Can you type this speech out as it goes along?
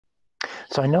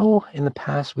So I know in the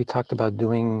past we talked about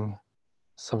doing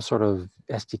some sort of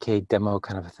SDK demo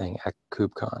kind of a thing at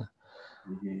KubeCon.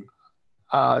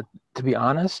 To be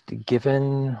honest,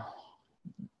 given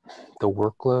the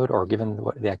workload or given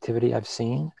the activity I've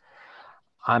seen,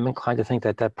 I'm inclined to think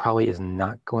that that probably is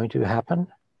not going to happen.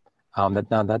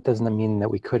 Now that doesn't mean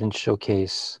that we couldn't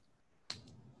showcase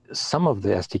some of the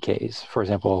SDKs. For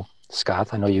example,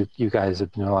 Scott, I know you guys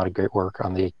have done a lot of great work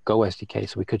on the Go SDK,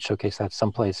 so we could showcase that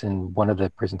someplace in one of the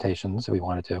presentations if we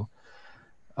wanted to.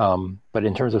 But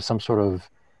in terms of some sort of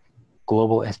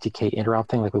global SDK interop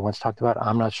thing like we once talked about,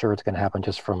 I'm not sure it's going to happen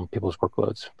just from people's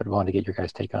workloads, but I wanted to get your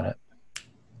guys' take on it.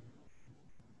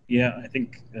 Yeah, I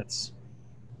think that's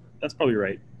probably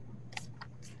right.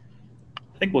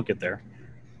 I think we'll get there.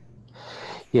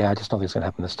 Yeah, I just don't think it's going to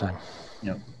happen this time.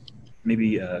 Yeah,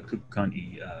 maybe KubeCon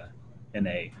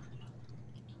NA.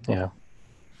 Yeah.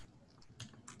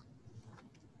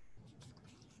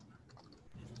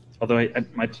 Although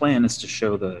my plan is to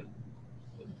show the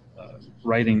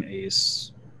writing a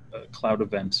cloud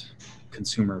event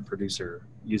consumer producer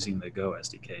using the Go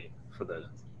SDK for the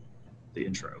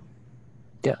intro.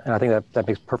 Yeah, and I think that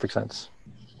makes perfect sense.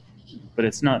 But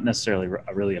it's not necessarily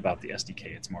really about the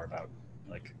SDK. It's more about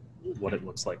like what it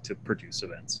looks like to produce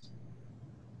events.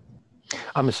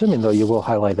 I'm assuming though you will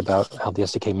highlight about how the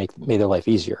SDK made their life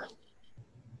easier.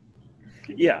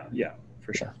 Yeah,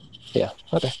 for sure. Yeah.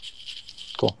 Okay.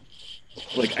 Cool.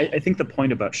 Like I think the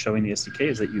point about showing the SDK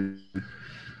is that you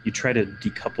try to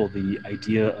decouple the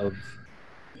idea of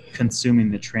consuming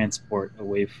the transport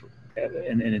away from,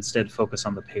 and instead focus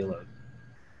on the payload.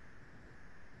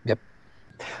 Yep.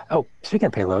 Oh, speaking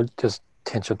of payload, just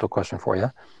tangential question for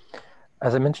you.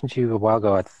 As I mentioned to you a while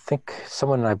ago, I think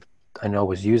someone I know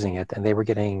was using it, and they were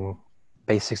getting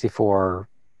base 64,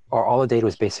 or all the data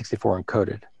was base 64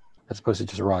 encoded, as opposed to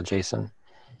just raw JSON.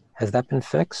 Has that been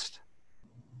fixed?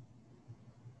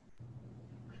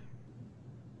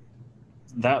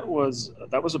 That was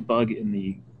a bug in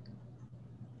the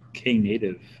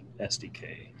Knative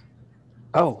SDK.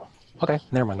 Oh, okay.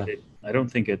 Never mind then. I don't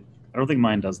think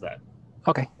mine does that.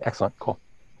 Okay, excellent, cool.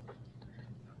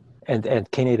 And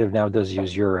Knative now does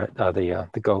use your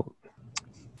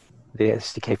the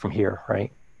SDK from here,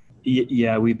 right?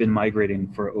 Yeah, we've been migrating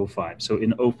for 05. So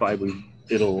in 05,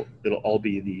 it'll all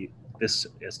be this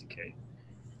SDK. Excellent.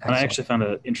 And I actually found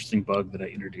an interesting bug that I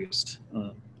introduced,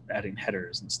 adding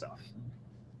headers and stuff.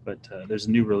 But there's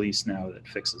a new release now that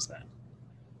fixes that.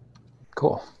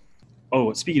 Cool.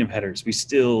 Oh, speaking of headers, we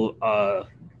still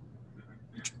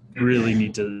really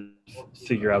need to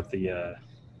figure out the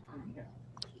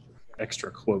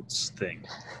extra quotes thing.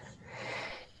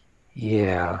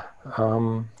 Yeah,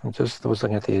 I just was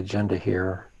looking at the agenda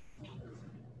here.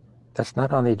 That's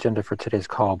not on the agenda for today's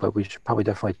call, but we should probably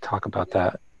definitely talk about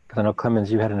that. Because I know, Clemens,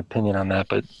 you had an opinion on that,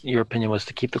 but your opinion was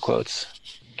to keep the quotes.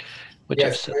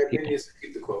 Yes, my opinion is to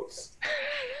keep the quotes.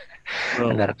 Well,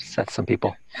 and that upsets some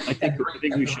people. I think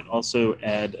we should also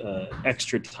add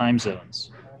extra time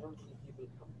zones.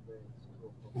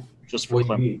 Just for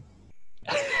Clemens.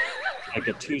 Like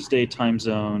a Tuesday time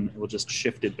zone, we'll just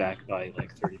shift it back by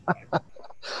like 35.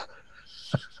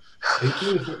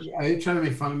 Are you trying to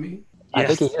make fun of me? Yes.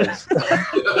 I think he is.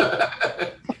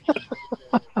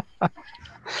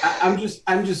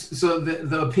 I'm just. So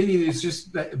the opinion is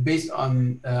just based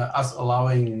on us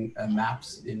allowing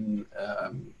maps in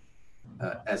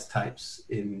as types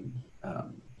in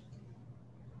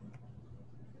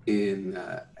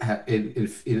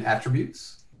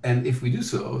attributes. And if we do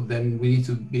so, then we need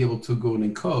to be able to go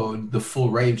and encode the full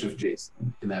range of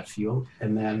JSON in that field,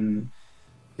 and then,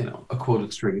 a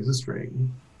quoted string is a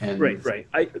string. And right.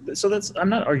 I'm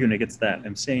not arguing against that.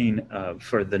 I'm saying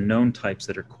for the known types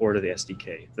that are core to the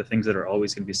SDK, the things that are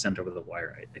always going to be sent over the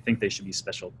wire, I think they should be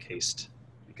special cased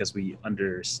because we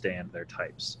understand their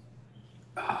types.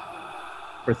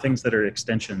 For things that are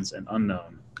extensions and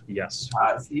unknown, yes.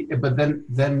 But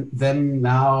then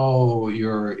now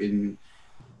you're in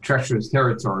treacherous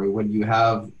territory when you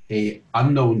have a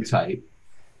unknown type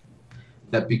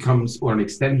that becomes, or an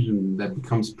extension that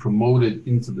becomes promoted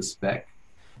into the spec,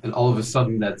 and all of a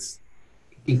sudden that's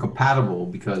incompatible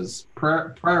because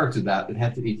prior to that it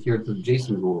had to adhere to the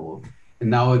JSON rule, and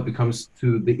now it becomes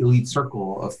to the elite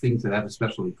circle of things that have a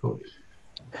special encoding.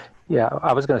 Yeah,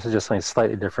 I was going to suggest something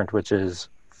slightly different, which is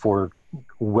for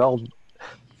a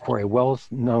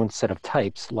well-known set of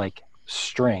types like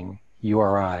string,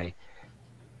 URI,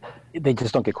 they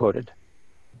just don't get quoted.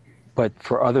 But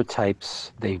for other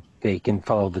types, they can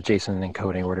follow the JSON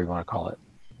encoding, or whatever you want to call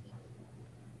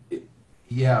it.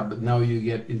 Yeah, but now you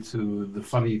get into the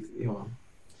funny,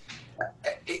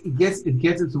 it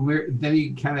gets into weird. Then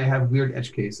you kind of have weird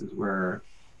edge cases where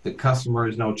the customer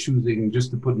is now choosing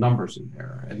just to put numbers in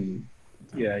there, and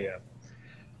yeah.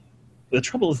 The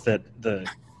trouble is that the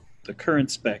current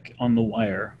spec on the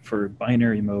wire for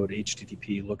binary mode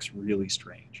HTTP looks really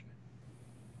strange.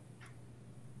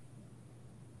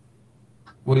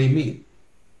 what do you mean?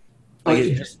 Like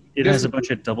it has a bunch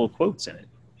of double quotes in it.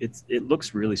 It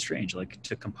looks really strange. Like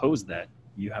to compose that,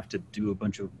 you have to do a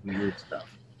bunch of weird stuff.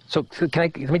 So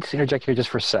let me just interject here just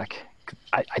for a sec.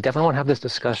 I definitely want to have this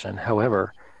discussion.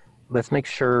 However, let's make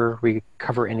sure we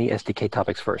cover any SDK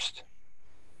topics first.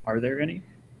 Are there any?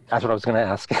 That's what I was going to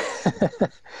ask.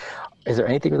 Is there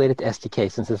anything related to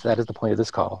SDK, since that is the point of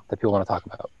this call, that people want to talk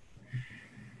about?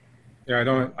 Yeah, I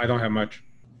don't have much.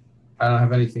 I don't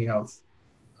have anything else.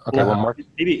 Okay, well, Mark.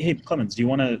 Maybe, hey, Clemens, do you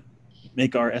want to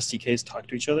make our SDKs talk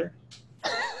to each other?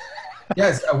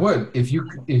 Yes, I would. If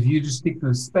you just stick to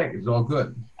the spec, it's all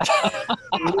good.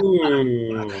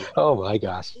 Ooh. Oh my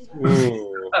gosh.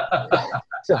 Ooh.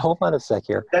 So hold on a sec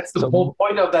here. That's the whole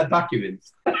point of that document.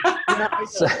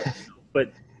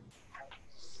 But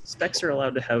specs are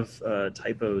allowed to have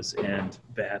typos and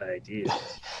bad ideas.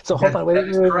 So hold on,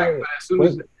 wait. Correct,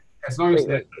 but as long as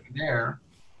they're there.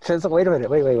 So wait a minute,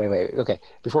 wait. Okay,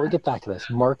 before we get back to this,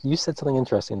 Mark, you said something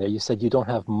interesting there. You said you don't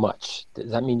have much.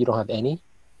 Does that mean you don't have any?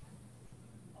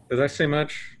 Did I say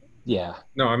much? Yeah.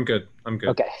 No, I'm good.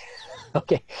 Okay.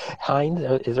 Okay. Hein,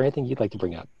 is there anything you'd like to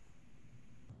bring up?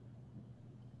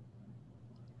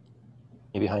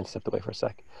 Maybe Hein stepped away for a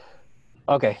sec.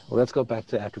 Okay, well, let's go back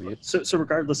to attributes. So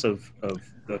regardless of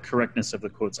the correctness of the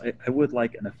quotes, I would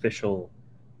like an official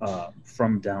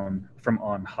from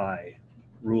on high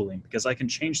ruling, because I can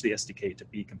change the SDK to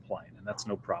be compliant, and that's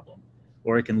no problem.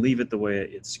 Or I can leave it the way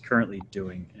it's currently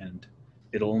doing, and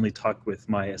it'll only talk with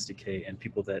my SDK and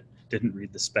people that didn't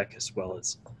read the spec as well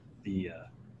as the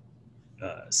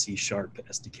C#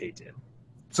 SDK did.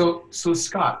 So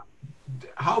Scott,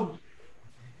 I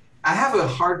have a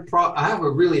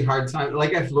really hard time.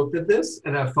 Like, I've looked at this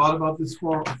and I've thought about this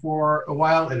for a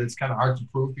while, and it's kind of hard to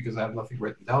prove because I have nothing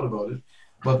written down about it,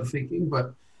 about the thinking.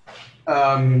 But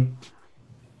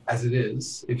as it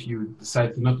is, if you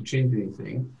decide not to change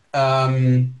anything,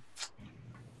 I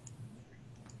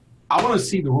want to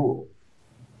see the rule.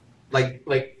 Like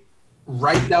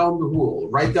write down the rule.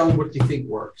 Write down what you think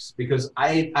works, because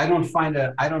I don't find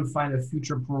a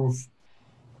future-proof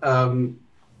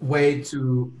way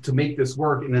to make this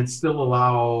work and then still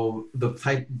allow the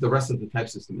rest of the type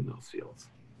system in those fields.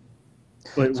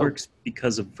 Well, it works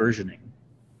because of versioning.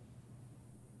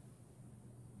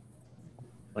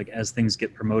 Like, as things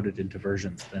get promoted into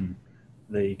versions, then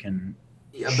they can.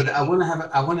 Yeah, but I want to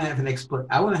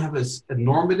have a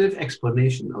normative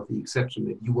explanation of the exception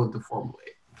that you want to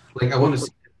formulate. Like, I want to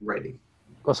see it in writing.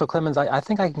 Well, so Clemens, I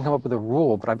think I can come up with a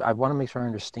rule, but I want to make sure I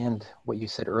understand what you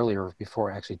said earlier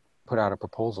before I actually put out a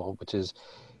proposal, which is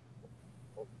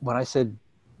when I said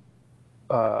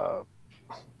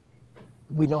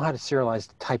we know how to serialize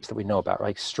the types that we know about,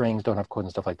 right? Strings don't have quotes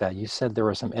and stuff like that. You said there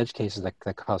were some edge cases that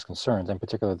cause concerns, in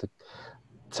particular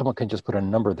someone can just put a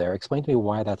number there. Explain to me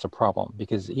why that's a problem,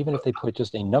 because even if they put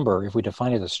just a number, if we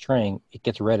define it as a string, it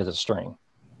gets read as a string.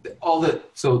 The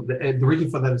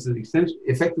reason for that is that extension,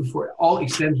 effective for all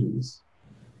extensions,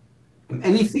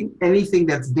 anything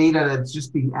that's data that's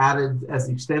just being added as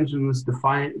extensions,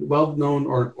 defined, well known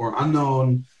or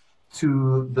unknown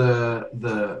to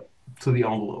the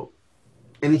envelope,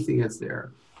 anything that's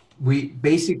there, we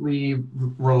basically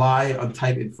rely on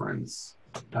type inference,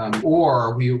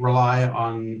 or we rely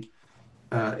on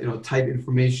type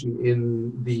information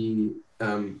in the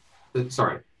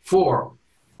for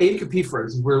AMQP, for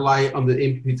instance, we rely on the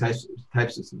AMQP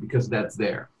type system because that's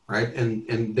there, right?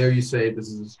 And there you say this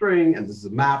is a string, and this is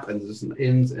a map, and this is an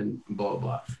int, and blah, blah,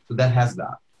 blah. So that has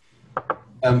that.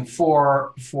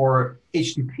 For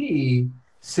HTTP,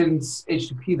 since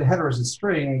HTTP, the header is a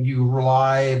string, you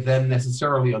rely then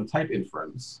necessarily on type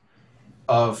inference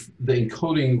of the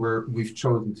encoding we've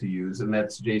chosen to use, and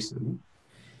that's JSON.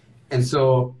 And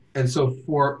so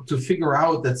to figure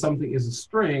out that something is a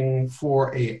string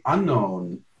for a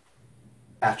unknown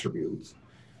attribute,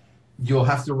 you'll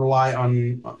have to rely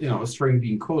on a string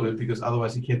being coded, because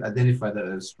otherwise you can't identify that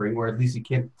as a string, or at least you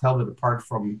can't tell it apart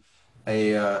from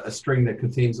a string that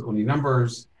contains only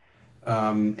numbers,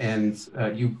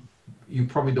 you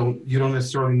probably don't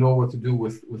necessarily know what to do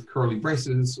with curly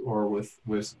braces or with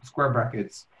square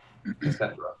brackets,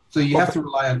 etc. So you have to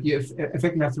rely on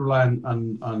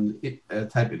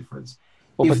type inference.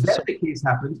 If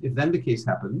then the case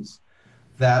happens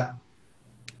that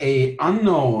a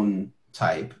unknown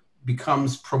type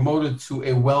becomes promoted to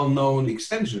a well-known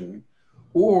extension,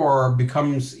 or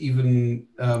becomes even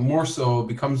more so,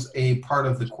 becomes a part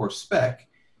of the core spec,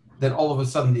 then all of a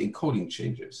sudden the encoding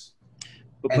changes.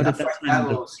 But at that that's time, a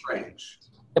little strange.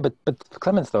 Yeah, but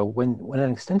Clemens, though, when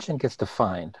an extension gets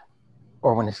defined,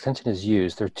 or when an extension is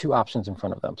used, there are two options in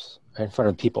front of them, in front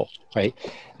of people, right?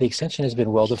 The extension has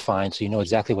been well defined, so you know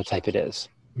exactly what type it is.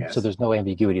 Yes. So there's no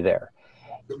ambiguity there.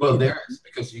 Well, there is,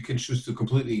 because you can choose to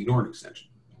completely ignore an extension.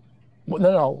 Well,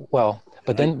 no. Well,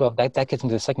 but then that gets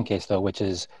into the second case, though, which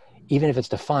is even if it's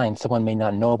defined, someone may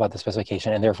not know about the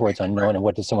specification, and therefore it's unknown. Right. And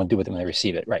what does someone do with it when they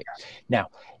receive it? Right. Now,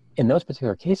 in those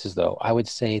particular cases, though, I would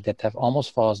say that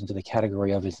almost falls into the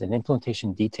category of is an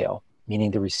implementation detail,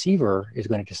 meaning the receiver is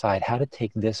going to decide how to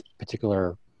take this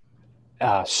particular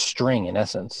string, in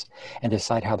essence, and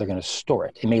decide how they're going to store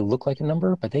it. It may look like a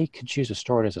number, but they could choose to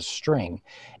store it as a string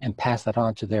and pass that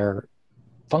on to their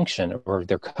function or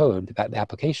their code, the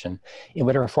application, in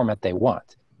whatever format they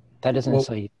want. That doesn't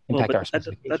necessarily impact our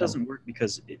specification. That doesn't work,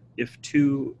 because if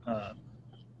two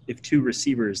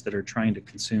receivers that are trying to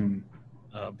consume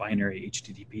binary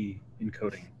HTTP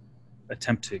encoding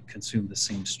attempt to consume the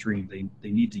same stream,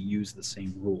 they need to use the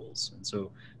same rules, and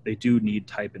so they do need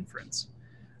type inference.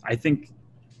 I think,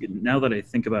 now that I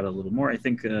think about it a little more, I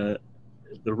think the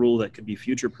rule that could be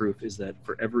future-proof is that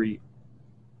for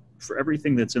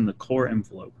everything that's in the core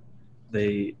envelope,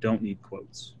 they don't need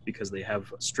quotes because they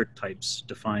have strict types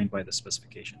defined by the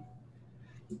specification.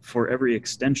 For every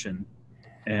extension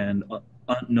and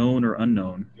known or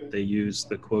unknown, they use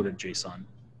the quoted JSON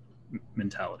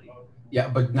mentality. Yeah,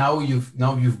 but now you've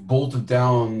bolted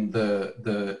down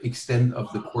the extent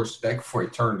of the core spec for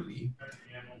eternity,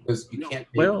 because you can't.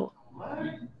 Bolted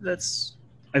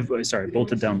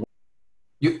down.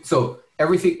 So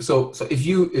if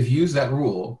you use that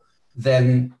rule,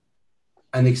 then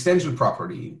an extension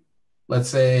property, let's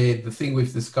say the thing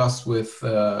we've discussed with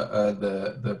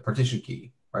the partition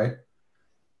key, right?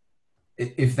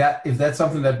 If that's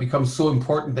something that becomes so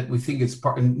important that we think it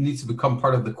needs to become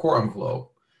part of the core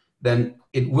envelope, then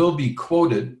it will be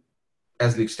quoted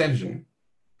as the extension.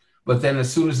 But then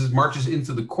as soon as it marches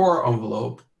into the core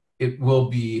envelope, it will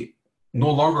be no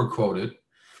longer quoted,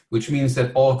 which means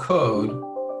that all code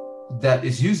that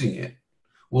is using it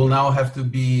will now have to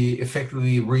be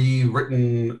effectively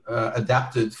rewritten,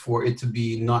 adapted for it to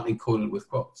be not encoded with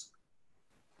quotes.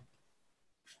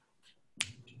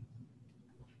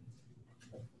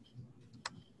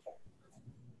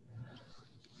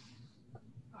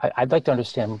 I'd like to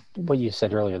understand what you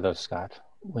said earlier, though, Scott,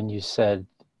 when you said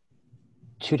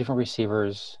two different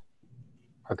receivers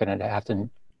are going to have to.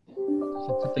 He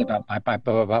said something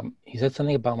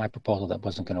about my proposal that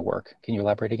wasn't going to work. Can you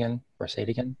elaborate again or say it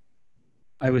again?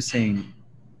 I was saying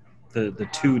the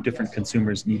two different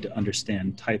consumers need to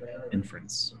understand type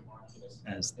inference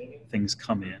as things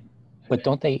come in. But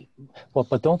don't they? Well,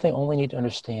 but don't they only need to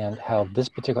understand how this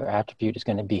particular attribute is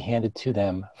going to be handed to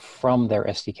them from their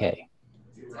SDK?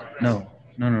 No.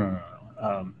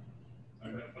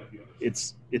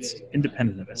 It's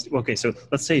independent of SDK. Okay, so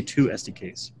let's say two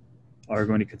SDKs are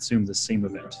going to consume the same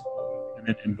event and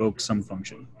then invoke some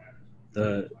function.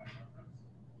 The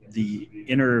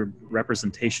inner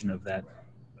representation of that,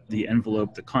 the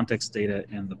envelope, the context data,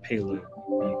 and the payload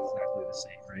will be exactly the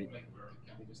same, right?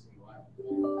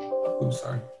 I'm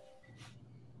sorry.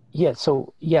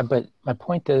 Yeah, but my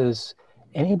point is,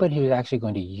 anybody who's actually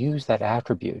going to use that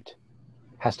attribute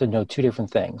has to know two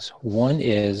different things. One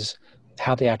is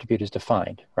how the attribute is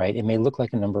defined, right? It may look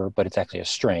like a number, but it's actually a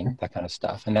string, that kind of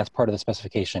stuff. And that's part of the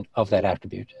specification of that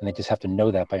attribute. And they just have to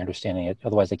know that by understanding it.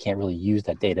 Otherwise, they can't really use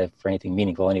that data for anything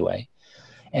meaningful anyway.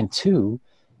 And two,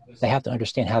 they have to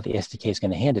understand how the SDK is going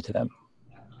to hand it to them.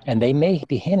 And they may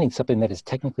be handing something that is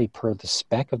technically per the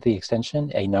spec of the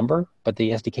extension, a number, but the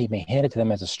SDK may hand it to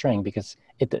them as a string because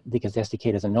the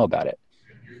SDK doesn't know about it.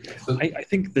 So I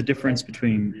think the difference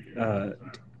between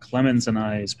Clemens and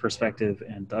I's perspective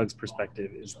and Doug's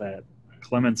perspective is that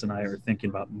Clemens and I are thinking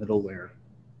about middleware,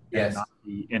 and not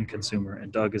the end consumer,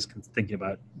 and Doug is thinking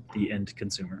about the end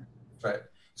consumer. Right.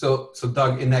 So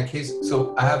Doug, in that case,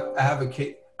 so I have a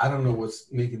case. I don't know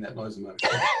what's making that noise in my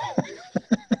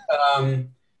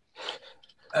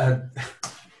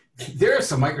there is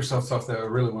some Microsoft stuff that I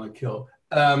really want to kill.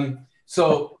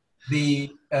 So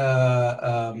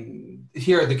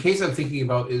here, the case I'm thinking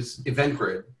about is Event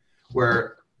Grid,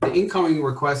 where the incoming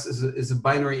request is a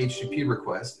binary HTTP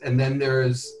request, and then there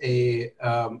is a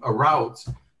route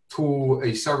to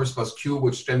a service bus queue,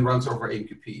 which then runs over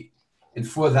AMQP. And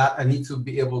for that, I need to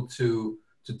be able to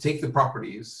take the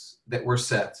properties that were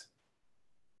set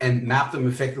and map them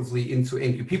effectively into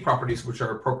AMQP properties, which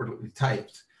are appropriately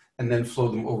typed, and then flow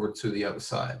them over to the other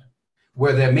side.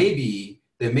 Where there may be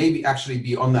there may be actually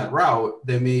be on that route,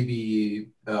 there may be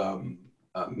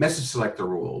message selector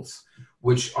rules,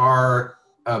 which are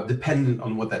dependent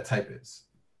on what that type is.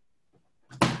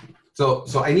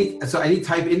 So I need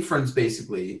type inference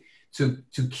basically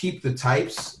to keep the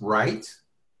types right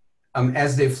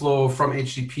as they flow from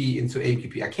HTTP into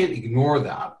AMQP. I can't ignore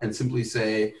that and simply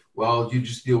say, well, you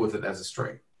just deal with it as a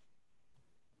string.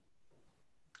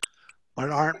 But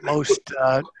aren't most...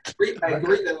 I agree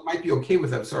that it might be okay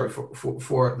with that, sorry,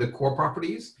 for the core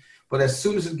properties, but as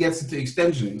soon as it gets into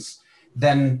extensions,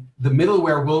 then the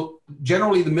middleware will,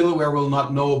 generally the middleware will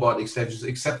not know about extensions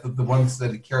except the ones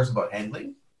that it cares about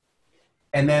handling.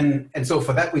 And so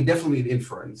for that, we definitely need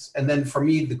inference. And then for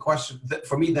me, the question,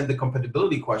 then the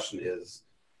compatibility question is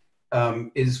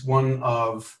one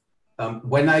of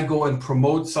when I go and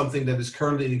promote something that is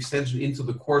currently an extension into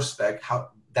the core spec,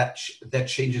 how that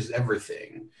changes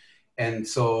everything. And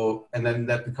then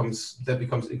that becomes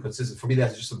inconsistent. For me,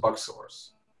 that's just a bug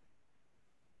source.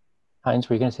 Heinz,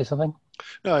 were you going to say something?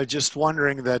 No, I'm just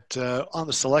wondering that on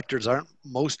the selectors, aren't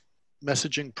most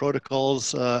messaging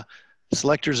protocols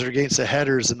selectors are against the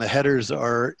headers, and the headers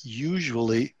are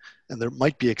usually, and there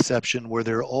might be exception where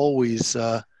they're always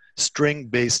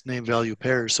string-based name-value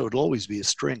pairs, so it'll always be a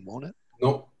string, won't it?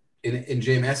 Nope. In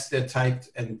JMS, they're typed,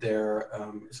 and they're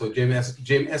so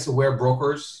JMS-aware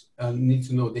brokers need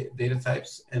to know data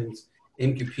types, and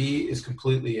AMQP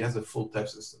has a full type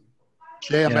system.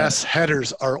 JMS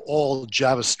headers are all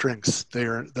Java strings.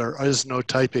 There is no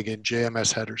typing in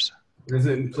JMS headers. There's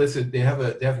an implicit. They have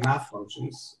math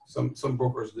functions. Some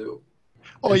brokers do.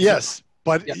 Oh, and yes,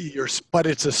 but yeah. But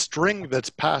it's a string that's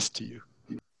passed to you.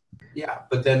 Yeah,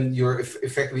 but then you're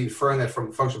effectively inferring that from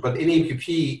a function. But in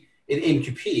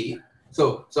AMQP,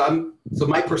 so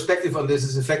my perspective on this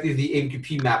is effectively the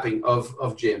AMQP mapping of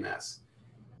JMS.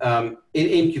 In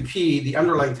AMQP, the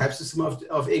underlying type system of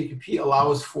AMQP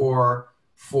allows for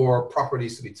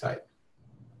properties to be typed.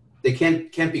 They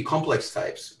can't be complex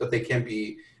types, but they can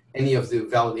be any of the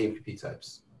valid AMQP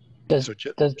types. Go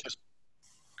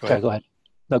ahead.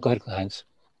 No, go ahead, Heinz.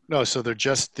 No, so they're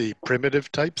just the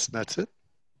primitive types, and that's it?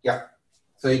 Yeah.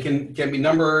 So you can be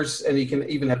numbers, and you can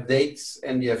even have dates,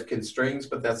 and you have strings,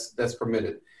 but that's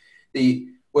permitted.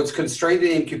 What's constrained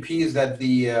in AMQP is that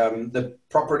the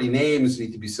property names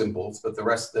need to be symbols, but the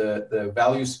rest, the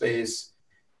value space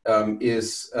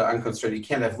is unconstrained. You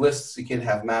can't have lists, you can't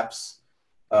have maps,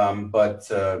 but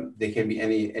they can be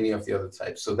any of the other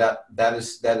types. So that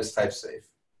is type safe.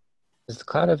 Does the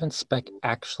Cloud Event spec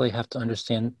actually have to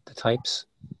understand the types?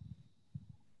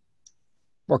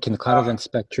 Or can the Cloud Event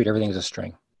spec treat everything as a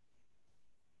string?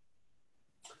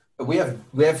 We have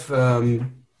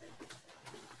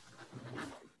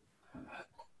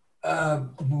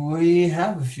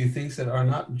a few things that are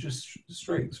not just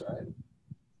strings, right?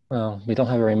 Well, we don't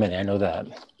have very many. I know that.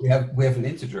 We have an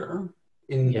integer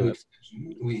in the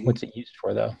extension. What's it used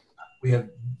for, though? We have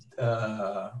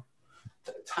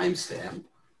timestamp,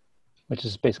 which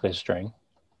is basically a string.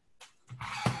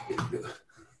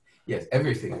 Yes,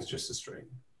 everything is just a string.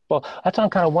 Well, that's what I'm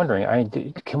kind of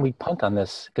wondering. Can we punt on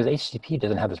this? Because HTTP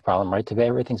doesn't have this problem, right? Today,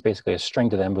 everything's basically a string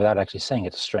to them without actually saying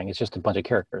it's a string. It's just a bunch of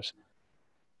characters.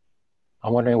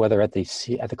 I'm wondering whether at the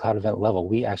Cloud Event level,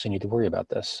 we actually need to worry about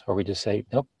this, or we just say,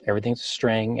 nope, everything's a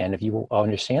string, and if you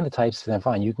understand the types, then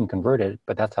fine, you can convert it,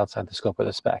 but that's outside the scope of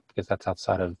the spec, because that's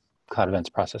outside of Cloud Event's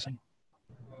processing.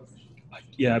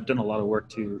 Yeah, I've done a lot of work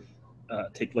to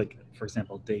take, like, for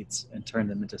example, dates and turn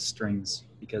them into strings,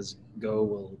 because Go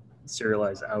will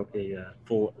serialize out a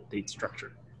full date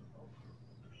structure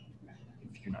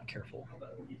if you're not careful.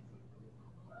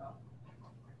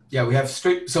 Yeah, we have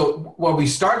string. So what we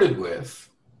started with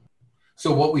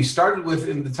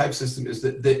in the type system is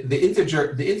that the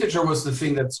integer was the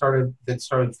thing that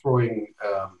started throwing,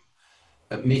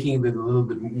 making it a little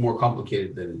bit more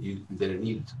complicated than it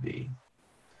needed to be.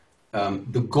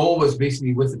 The goal was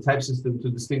basically with the type system to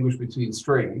distinguish between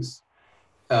strings,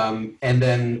 and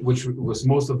then which was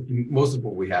most of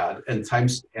what we had, and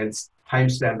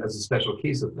timestamp as a special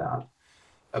case of that,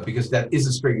 because that is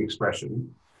a string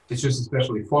expression. It's just a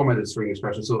specially formatted string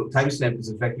expression. So timestamp is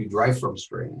effectively derived from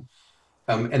string.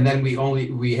 And then we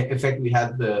effectively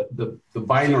had the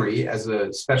binary as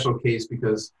a special case,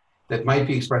 because that might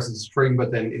be expressed as a string,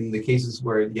 but then in the cases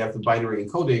where you have the binary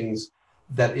encodings,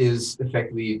 that is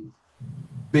effectively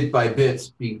bit by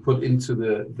bit being put into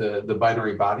the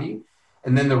binary body.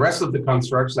 And then the rest of the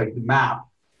constructs, like the map,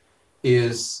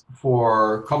 is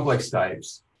for complex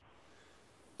types.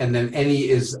 And then any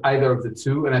is either of the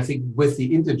two. And I think with the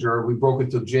integer, we broke it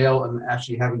to jail and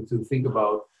actually having to think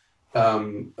about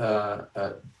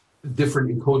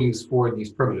different encodings for these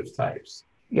primitive types.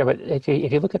 Yeah, but if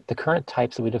you look at the current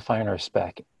types that we define in our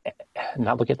spec,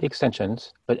 not look at the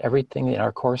extensions, but everything in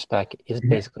our core spec is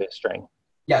basically a string.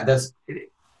 Yeah,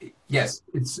 yes,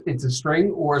 it's a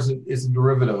string, or is a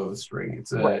derivative of a string.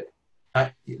 It's a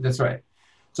that's right.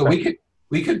 So right.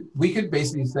 we could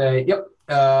basically say, yep,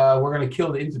 we're going to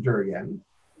kill the integer again.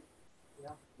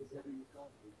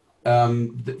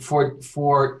 For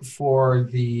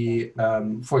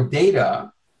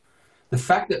data, the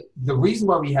fact that the reason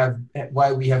why we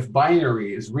have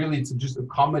binary is really to just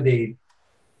accommodate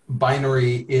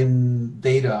binary in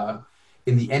data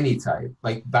in the any type.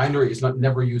 Like binary is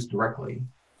never used directly,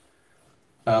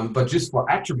 but just for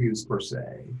attributes per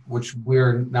se, which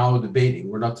we're now debating.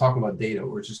 We're not talking about data.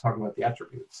 We're just talking about the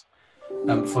attributes.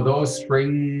 For those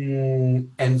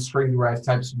string and string derived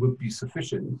types would be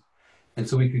sufficient. And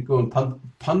so we could go and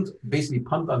basically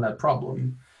punt on that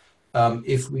problem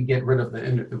if we get rid of the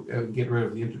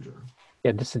integer.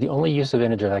 Yeah, this is the only use of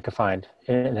integer that I could find,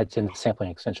 and that's in the sampling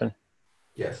extension.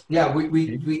 Yes. Yeah,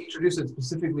 we introduced it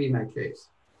specifically in that case.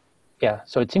 Yeah.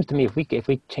 So it seems to me if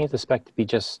we change the spec to be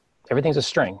just everything's a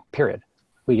string, period,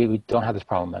 we don't have this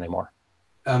problem anymore.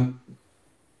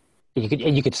 You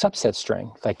could subset string,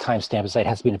 like timestamp, it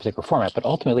has to be in a particular format, but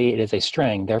ultimately it is a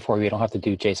string. Therefore, we don't have to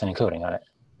do JSON encoding on it.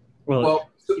 Well,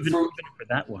 even for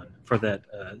that one, for that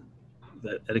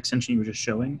extension you were just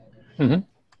showing,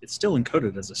 it's still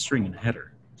encoded as a string in a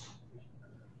header.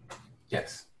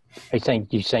 Yes. Are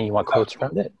you saying you want quotes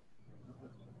around it?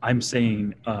 I'm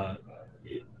saying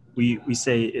we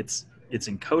say it's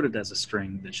encoded as a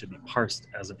string that should be parsed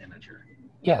as an integer.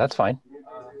 Yeah, that's fine.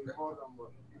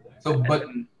 So, but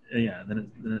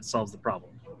then it solves the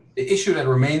problem. The issue that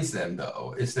remains then,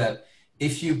 though, is that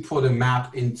if you put a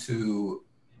map into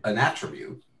an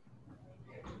attribute,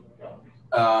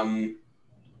 then,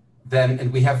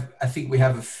 and I think we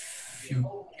have a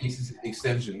few cases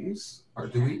extensions, or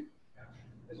do we?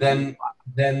 Then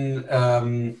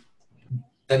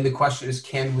the question is,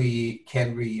 can we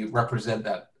represent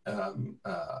that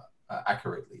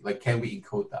accurately? Like, can we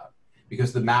encode that?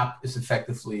 Because the map is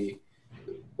effectively,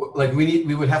 like,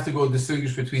 we would have to go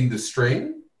distinguish between the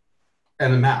string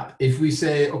and a map. If we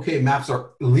say, okay, maps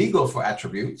are illegal for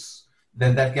attributes,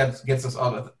 then that gets us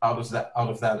out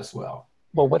of that as well.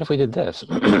 Well, what if we did this?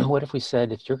 What if we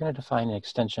said, if you're going to define an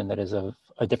extension that is of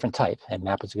a different type, and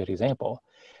map is a good example,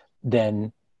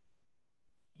 then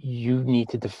you need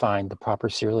to define the proper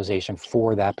serialization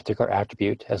for that particular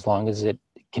attribute, as long as it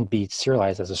can be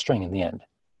serialized as a string in the end.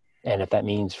 And if that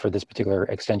means for this particular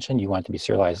extension, you want it to be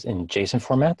serialized in JSON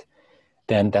format,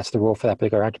 then that's the rule for that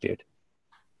particular attribute.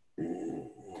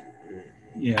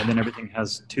 Yeah, and then everything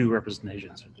has two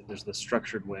representations. There's the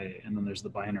structured way, and then there's the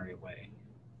binary way.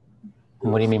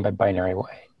 What do you mean by binary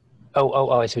way? Oh,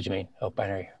 I see what you mean. Oh,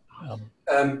 binary.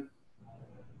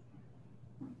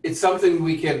 It's something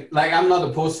we can, like, I'm not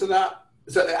opposed to that.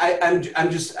 So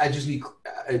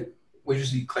we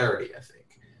just need clarity, I think.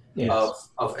 Yes.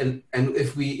 And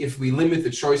if we limit the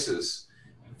choices,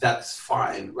 that's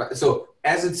fine. Right? So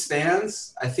as it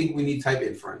stands, I think we need type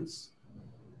inference.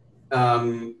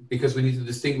 Because we need to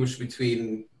distinguish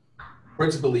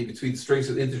principally between strings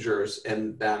and integers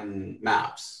and then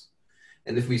maps.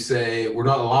 And if we say we're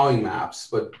not allowing maps,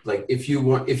 but like if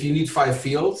you need 5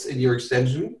 fields in your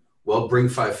extension, well, bring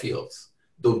 5 fields.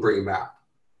 Don't bring a map.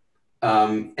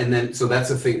 And then so that's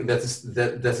a thing. That's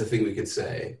a thing we could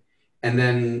say. And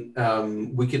then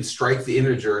we can strike the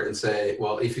integer and say,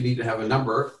 well, if you need to have a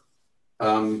number,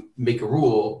 make a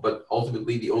rule, but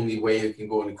ultimately the only way you can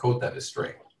go and encode that is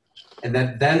string. And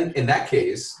then in that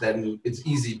case, then it's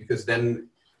easy, because then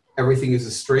everything is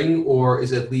a string, or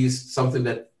is at least something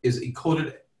that is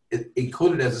encoded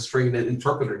as a string and then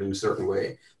interpreted in a certain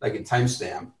way, like a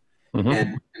timestamp,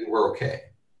 and we're okay.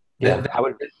 Yeah, I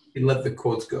would let the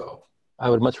quotes go. I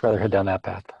would much rather head down that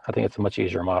path. I think it's a much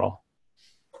easier model.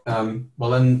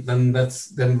 Well, then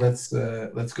let's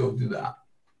go do that.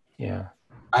 Yeah.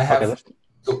 I have.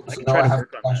 Okay, so now I have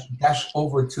to dash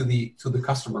over to the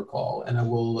customer call, and I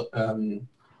will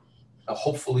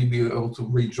hopefully be able to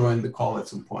rejoin the call at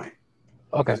some point.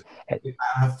 Okay. I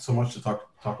have so much to talk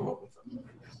about with them.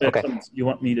 Okay. You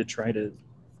want me to try to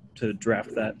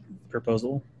draft that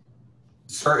proposal?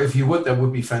 Sir, if you would, that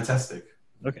would be fantastic.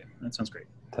 Okay, that sounds great.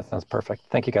 That sounds perfect.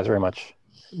 Thank you guys very much.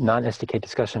 Non-SDK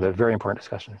discussion, but very important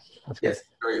discussion. Yes,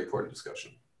 very important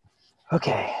discussion.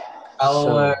 Okay.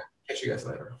 I'll catch you guys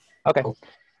later. Okay.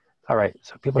 All right.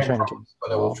 So people are trying to.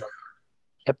 But I will try.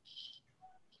 Yep.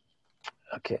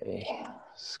 Okay.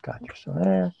 Scott, you're still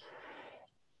there.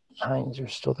 Heinz, you're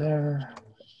still there.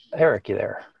 Eric, you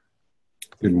there?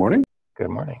 Good morning. Good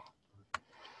morning.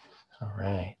 All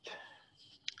right.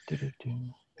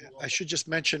 I should just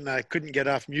mention I couldn't get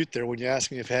off mute there when you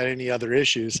asked me if I had any other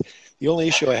issues. The only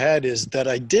issue I had is that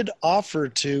I did offer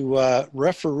to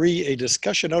referee a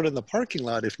discussion out in the parking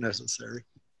lot if necessary.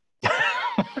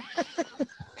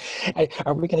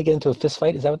 Are we going to get into a fist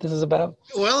fight? Is that what this is about?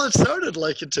 Well, it sounded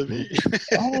like it to me.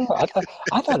 Oh, I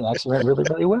thought it actually went really,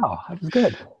 really well. That was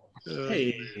good.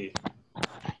 Hey,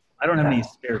 I don't have any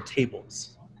spare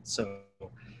tables, so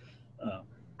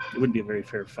it wouldn't be a very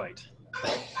fair fight.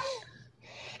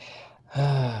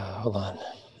 Hold on.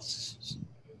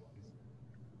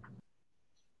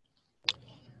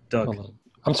 Doug, Hold on.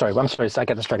 I'm sorry. I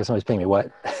got distracted. Somebody's paying me.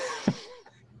 What?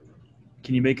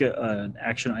 can you make an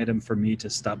action item for me to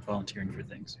stop volunteering for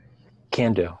things?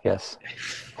 Can do. Yes.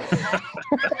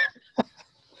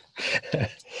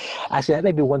 Actually, that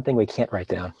may be one thing we can't write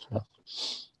down.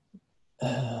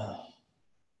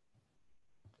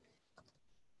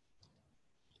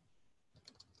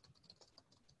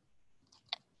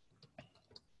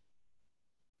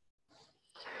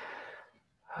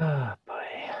 Oh, boy.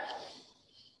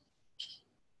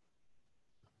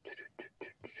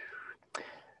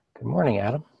 Good morning,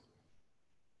 Adam.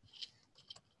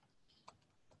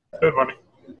 Good morning.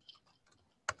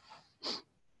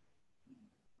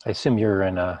 I assume you're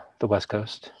in the West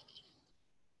Coast.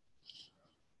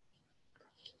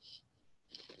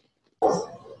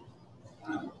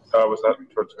 Was that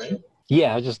towards me?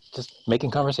 Yeah, just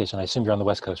making conversation. I assume you're on the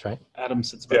West Coast, right? Adam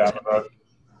sits about Yeah, 10. I'm about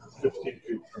 15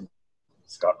 feet from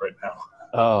Scott right now.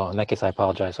 Oh, in that case, I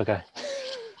apologize. Okay.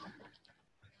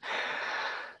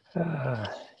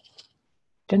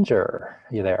 Ginger, are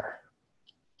you there?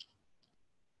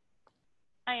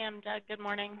 I am, Doug. Good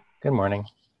morning. Good morning.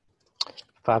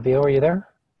 Fabio, are you there?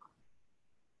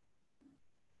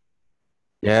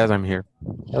 Yes, I'm here.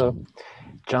 Hello.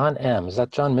 John M. Is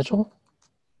that John Mitchell?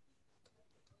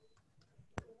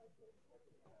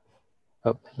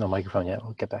 Oh, no microphone yet.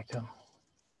 We'll get back to him.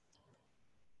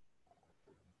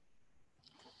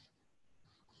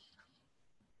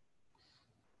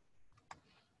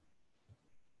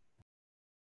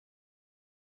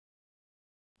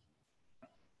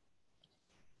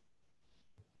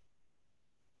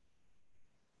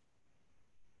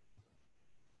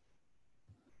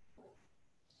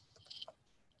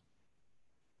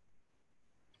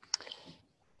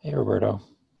 Hey, Roberto.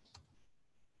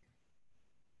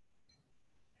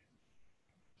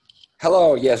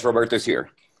 Hello, yes, Roberto's here.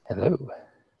 Hello.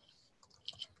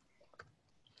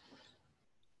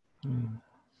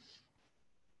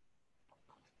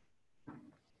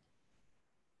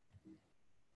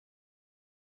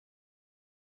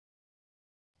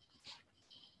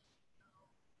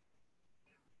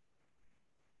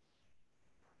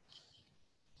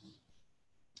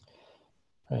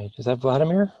 Right, is that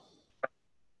Vladimir?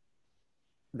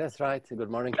 That's right. Good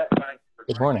morning.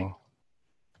 Good morning.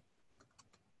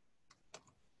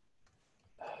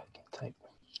 Can't type.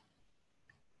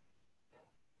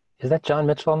 Is that John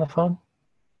Mitchell on the phone?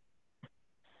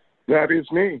 That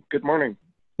is me. Good morning.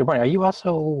 Good morning. Are you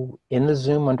also in the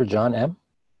Zoom under John M?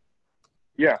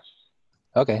 Yes.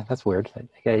 Okay, that's weird.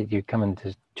 You come in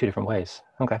two different ways.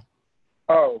 Okay.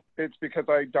 Oh, it's because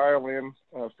I dial in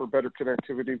for better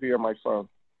connectivity via my phone.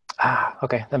 Ah,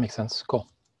 okay, that makes sense. Cool.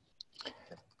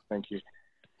 Thank you.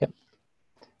 Yep.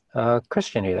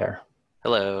 Christian, are you there?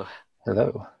 Hello.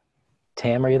 Hello.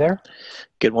 Tam, are you there?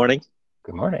 Good morning.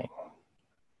 Good morning.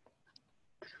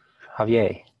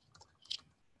 Javier.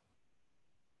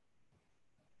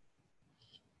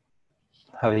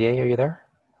 Javier, are you there?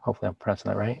 Hopefully I'm pronouncing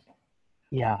that right.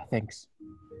 Yeah, thanks.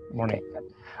 Morning. Okay.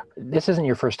 This isn't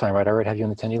your first time, right? I already have you on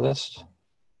the attendee list?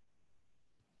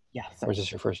 Yeah. Or is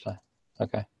this your first time?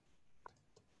 Okay.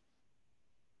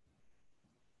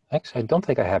 Actually, I don't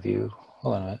think I have you.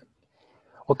 Hold on a minute.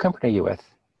 What company are you with?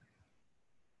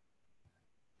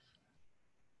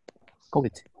 Code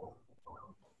it.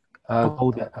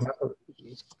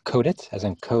 Code it, as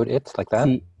in code it, like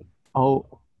that?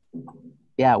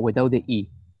 Yeah, without the E.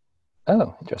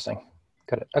 Oh, interesting.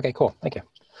 Got it. Okay, cool. Thank you.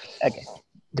 Okay.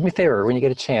 Do me a favor, when you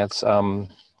get a chance, let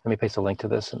me paste a link to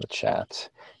this in the chat.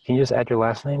 Can you just add your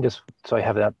last name, just so I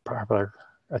have that proper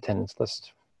attendance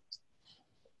list?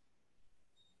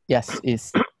 Yes,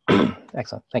 it's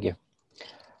Excellent. Thank you.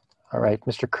 All right,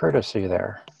 Mr. Curtis, are you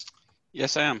there?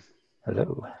 Yes, I am.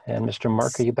 Hello. And Mr.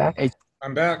 Mark, are you back?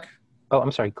 I'm back. Oh,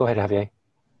 I'm sorry. Go ahead, Javier.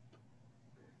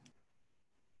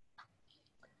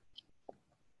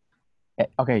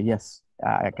 okay. Yes,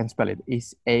 I can spell it.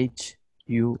 It's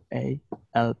Hualpa.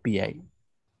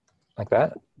 Like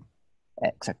that?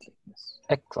 Exactly. Yes.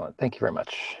 Excellent. Thank you very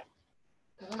much.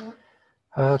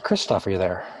 Christoph, are you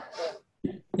there?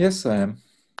 Yes, I am.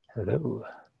 Hello.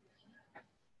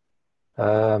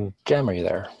 Jem, are you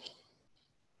there?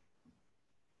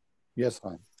 Yes,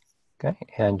 I'm. Okay,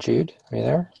 and Jude, are you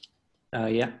there?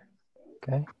 Yeah.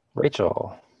 Okay,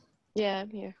 Rachel. Yeah, I'm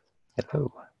here.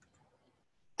 Hello.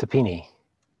 Tapini.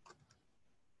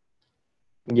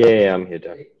 Yeah, I'm here,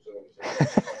 Doug.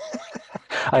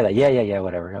 Yeah,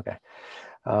 whatever. Okay.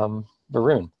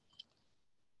 Varun.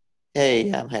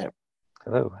 Hey, I'm here.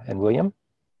 Hello, and William.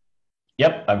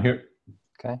 Yep, I'm here.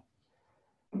 Okay.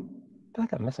 I feel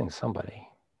like I'm missing somebody.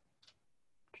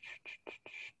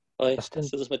 Hi, Justin?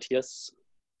 this is Matthias.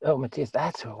 Oh, Matthias,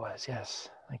 that's who it was. Yes,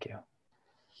 thank you.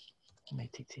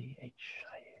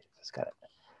 M-A-T-T-H-I-A. Just got it.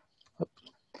 Whoop.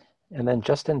 And then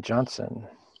Justin Johnson.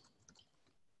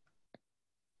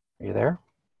 Are you there?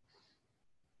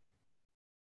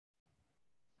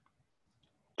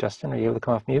 Justin, are you able to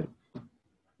come off mute?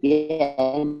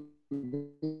 Yeah.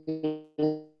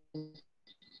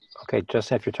 Okay,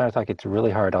 Justin, if you're trying to talk, it's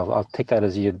really hard. I'll take that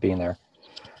as you being there,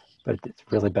 but it's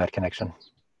really bad connection.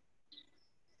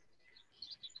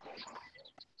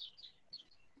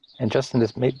 And Justin,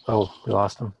 this may, oh, we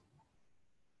lost him.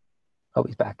 Oh,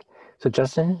 he's back. So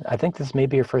Justin, I think this may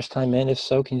be your first time in. If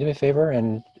so, can you do me a favor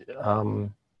and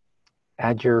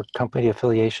add your company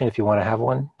affiliation, if you want to have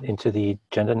one, into the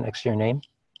agenda next to your name,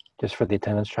 just for the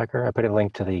attendance tracker. I put a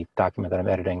link to the document that I'm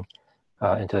editing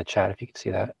into the chat, if you can see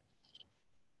that.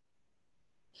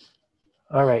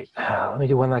 All right, let me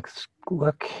do one last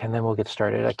look and then we'll get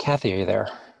started. Kathy, are you there?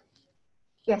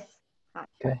 Yes. Hi.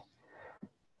 Okay.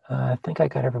 I think I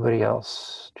got everybody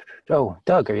else. Oh,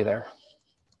 Doug, are you there?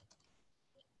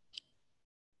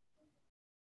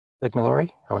 Doug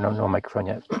Mallory? Oh, no microphone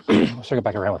yet. We'll circle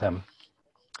back around with him.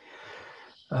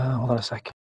 Hold on a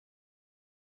sec.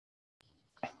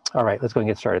 All right, let's go and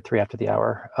get started. 3 after the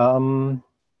hour. AIs,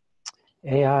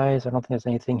 I don't think there's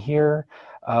anything here.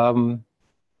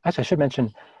 Actually, I should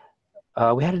mention,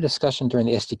 we had a discussion during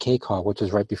the SDK call, which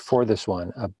was right before this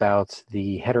one, about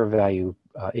the header value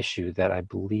issue that I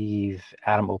believe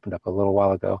Adam opened up a little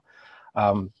while ago.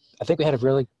 I think we had a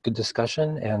really good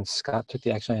discussion, and Scott took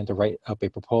the action to write up a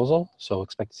proposal, so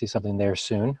expect to see something there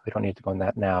soon. We don't need to go on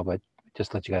that now, but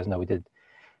just to let you guys know we did,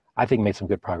 I think, made some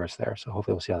good progress there, so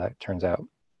hopefully we'll see how that turns out.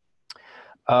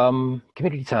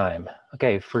 Community time.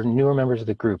 Okay, for newer members of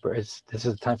the group, this is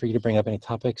the time for you to bring up any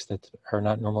topics that are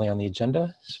not normally on the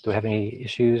agenda. So do we have any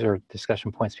issues or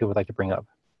discussion points people would like to bring up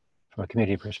from a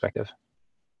community perspective?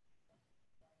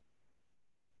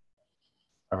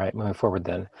 All right, moving forward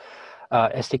then.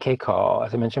 SDK call,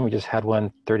 as I mentioned, we just had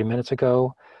one 30 minutes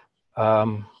ago.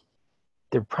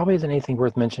 There probably isn't anything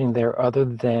worth mentioning there other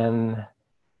than,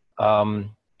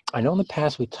 I know in the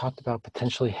past we talked about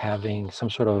potentially having some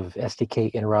sort of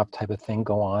SDK interop type of thing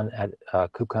go on at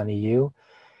KubeCon EU.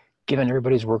 Given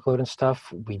everybody's workload and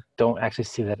stuff, we don't actually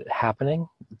see that happening.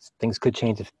 Things could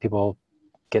change if people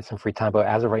get some free time, but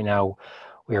as of right now,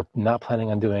 we are not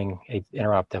planning on doing an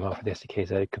interop demo for the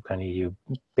SDKs at KubeCon EU,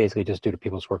 basically just due to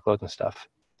people's workloads and stuff.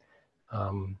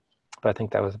 But I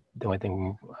think that was the only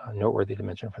thing noteworthy to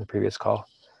mention from the previous call.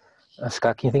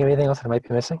 Scott, can you think of anything else that I might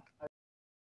be missing?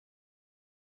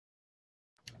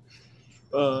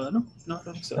 No, I don't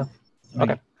think so. No? I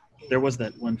mean, okay. There was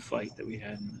that one fight that we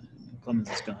had, and Clemens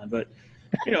is gone, but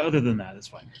other than that, it's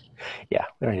fine. Yeah,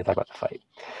 we don't need to talk about the fight.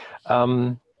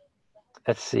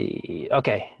 Let's see.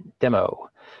 Okay, demo.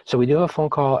 So we do have a phone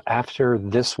call after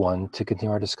this one to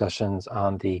continue our discussions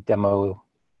on the demo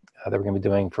that we're going to be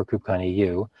doing for KubeCon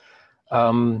EU.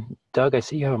 Doug, I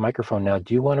see you have a microphone now.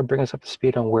 Do you want to bring us up to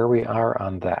speed on where we are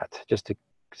on that, just to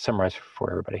summarize for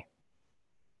everybody?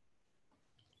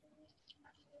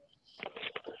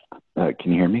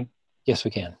 Can you hear me? Yes, we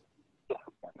can.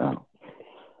 Oh.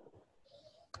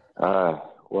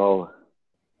 Well,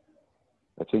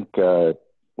 I think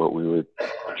what we were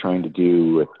trying to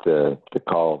do with the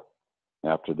call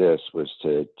after this was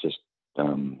to just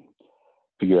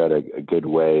figure out a good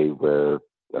way where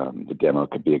the demo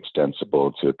could be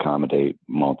extensible to accommodate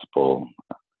multiple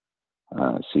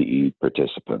CE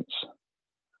participants.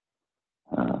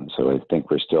 So I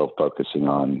think we're still focusing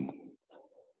on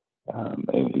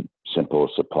a simple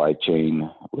supply chain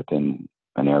within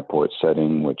an airport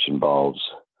setting, which involves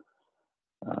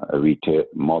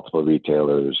multiple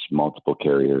retailers, multiple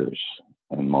carriers,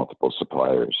 and multiple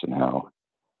suppliers, and how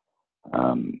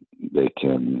they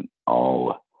can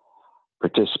all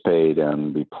participate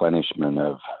in replenishment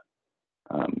of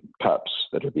cups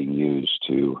that are being used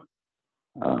to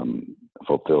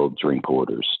fulfill drink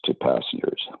orders to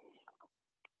passengers.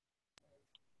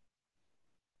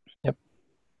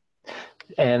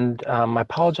 And I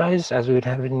apologize, as we've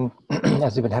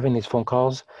been having these phone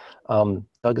calls,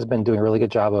 Doug has been doing a really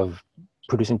good job of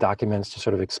producing documents to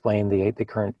sort of explain the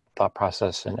current thought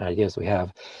process and ideas we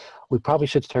have. We probably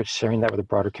should start sharing that with the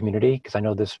broader community, because I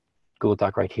know this Google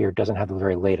Doc right here doesn't have the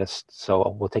very latest.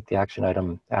 So we'll take the action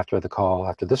item after the call,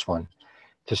 after this one,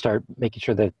 to start making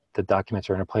sure that the documents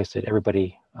are in a place that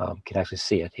everybody can actually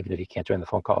see it, even if you can't join the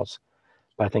phone calls.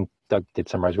 But I think Doug did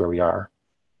summarize where we are.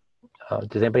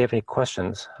 Does anybody have any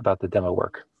questions about the demo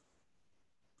work?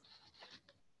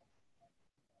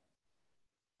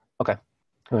 Okay,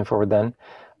 moving forward then.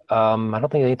 I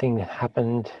don't think anything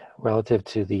happened relative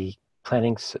to the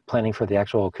planning for the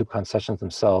actual KubeCon sessions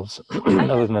themselves,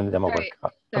 other than the demo work.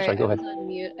 I'm sorry, go ahead. I was on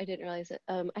mute. I didn't realize it.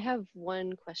 I have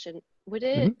one question. Would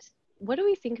it, what do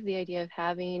we think of the idea of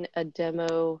having a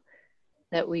demo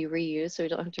that we reuse so we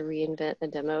don't have to reinvent a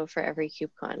demo for every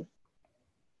KubeCon?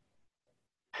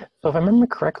 So if I remember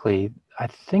correctly, I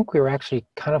think we were actually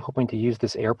kind of hoping to use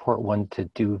this airport one to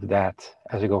do that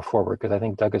as we go forward, because I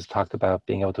think Doug has talked about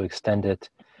being able to extend it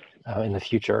in the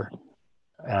future.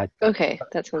 And okay,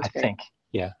 that sounds great. I think,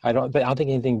 yeah, I don't think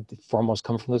anything formal has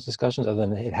come from those discussions, other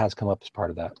than it has come up as part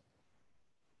of that.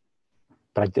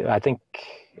 But I think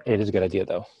it is a good idea,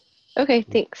 though. Okay,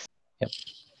 thanks. Yep.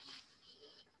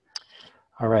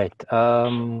 All right.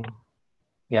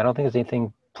 Yeah, I don't think there's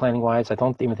anything planning-wise. I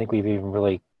don't even think we've even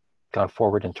really gone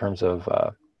forward in terms of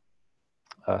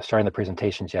starting the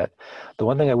presentations yet. The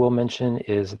one thing I will mention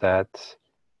is that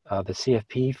the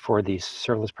CFP for the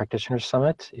Serverless Practitioners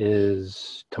Summit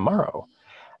is tomorrow.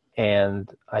 And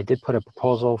I did put a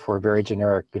proposal for a very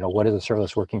generic, what is a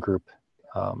serverless working group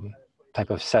type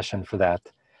of session for that.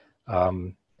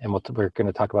 And we're going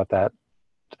to talk about that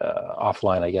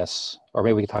offline, I guess, or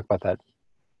maybe we can talk about that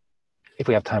if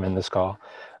we have time in this call.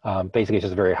 Basically, it's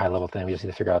just a very high level thing. We just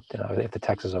need to figure out if the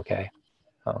text is okay.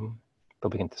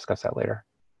 But we can discuss that later.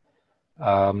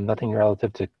 Nothing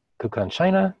relative to KubeCon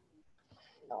China.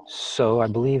 So I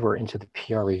believe we're into the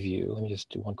PR review. Let me just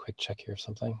do one quick check here of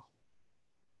something.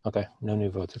 Okay, no new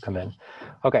votes have come in.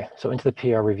 Okay, so into the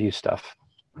PR review stuff.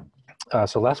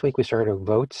 So last week we started a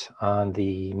vote on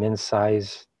the min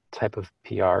size type of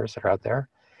PRs that are out there.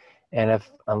 And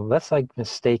unless I'm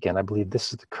mistaken, I believe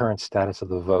this is the current status of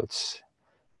the votes.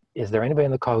 Is there anybody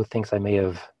on the call who thinks I may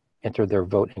have entered their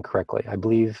vote incorrectly? I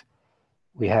believe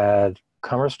we had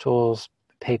Commerce Tools,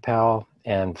 PayPal,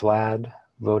 and Vlad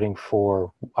voting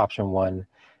for option 1,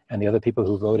 and the other people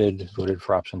who voted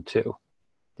for option 2.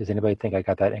 Does anybody think I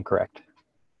got that incorrect?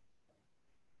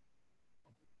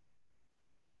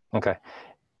 Okay.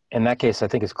 In that case, I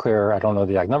think it's clear. I don't know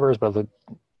the exact numbers, but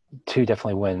 2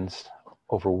 definitely wins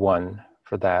over 1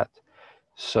 for that.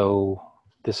 So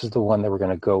this is the one that we're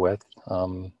going to go with.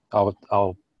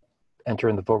 I'll enter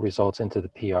in the vote results into the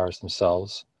PRs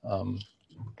themselves.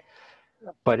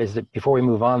 But before we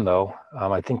move on, though,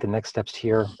 I think the next steps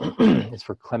here is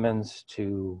for Clemens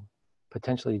to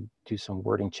potentially do some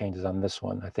wording changes on this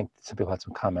one. I think some people had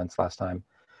some comments last time.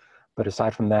 But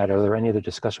aside from that, are there any other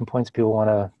discussion points people want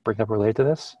to bring up related to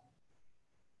this?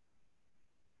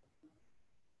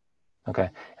 Okay.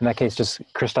 In that case, just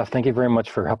Christoph, thank you very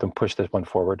much for helping push this one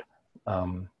forward.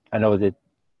 I know that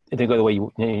it didn't go the way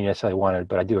you necessarily wanted,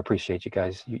 but I do appreciate you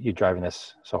guys, you driving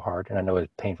this so hard. And I know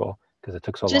it's painful because it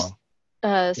took so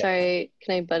long. Sorry,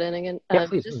 can I butt in again? Yeah,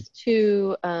 please. Just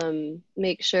to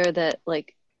make sure that,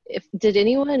 like, is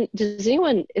anyone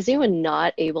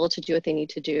not able to do what they need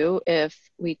to do if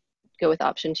we go with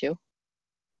option 2?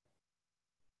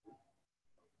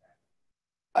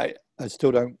 I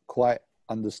still don't quite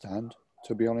understand,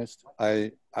 to be honest.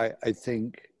 I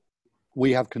think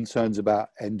we have concerns about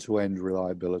end-to-end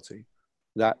reliability.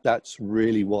 That's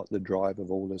really what the drive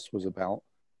of all this was about.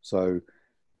 So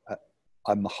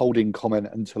I'm holding comment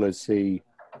until I see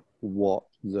what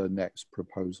the next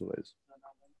proposal is.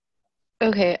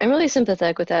 Okay, I'm really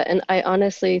sympathetic with that. And I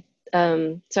honestly,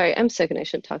 sorry, I'm sick and I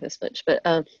shouldn't talk this much, but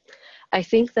I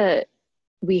think that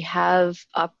we have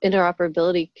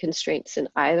interoperability constraints in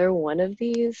either one of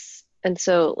these. And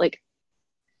so, like,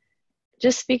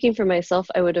 just speaking for myself,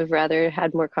 I would have rather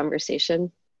had more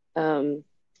conversation. And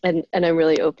I'm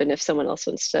really open if someone else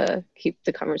wants to keep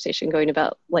the conversation going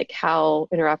about, like, how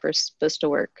interoper is supposed to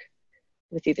work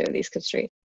with either of these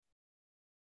constraints.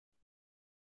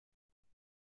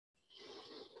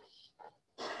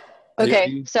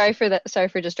 Okay, sorry for that. Sorry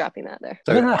for just dropping that there.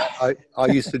 So are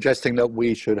you suggesting that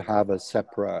we should have a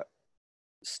separate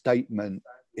statement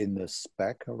in the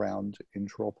spec around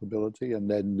interoperability, and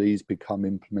then these become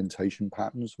implementation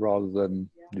patterns rather than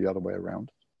the other way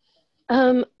around?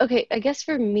 Okay, I guess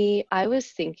for me, I was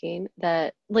thinking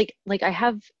that like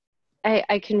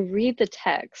I can read the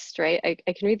text, right?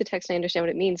 I can read the text and I understand what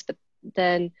it means, but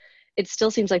then it still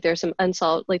seems like there's some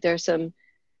unsolved, like there are some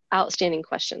outstanding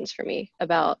questions for me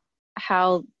about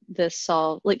how this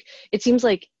solve, like, it seems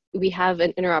like we have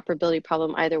an interoperability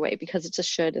problem either way, because it's a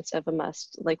should instead of a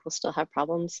must, like we'll still have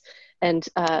problems. And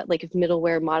like if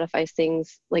middleware modifies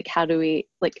things, like how do we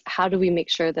make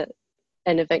sure that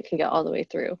an event can get all the way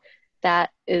through?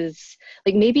 That is,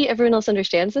 like, maybe everyone else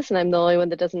understands this and I'm the only one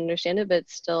that doesn't understand it, but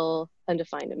it's still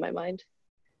undefined in my mind.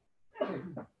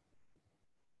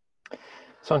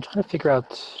 So I'm trying to figure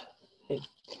out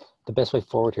the best way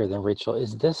forward here then, Rachel.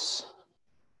 Is this,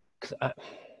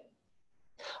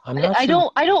 I'm not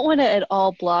sure. I don't want to at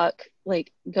all block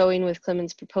like going with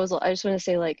Clement's proposal. I just want to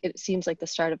say, like, it seems like the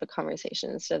start of a conversation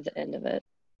instead of the end of it.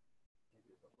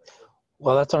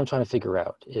 Well, that's what I'm trying to figure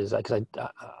out, is because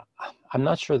I'm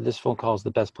not sure this phone call is the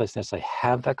best place to necessarily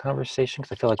have that conversation,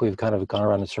 because I feel like we've kind of gone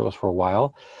around in circles for a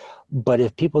while. But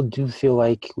if people do feel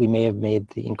like we may have made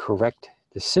the incorrect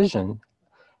decision,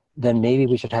 then maybe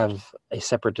we should have a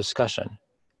separate discussion.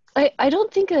 I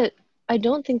don't think that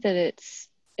it's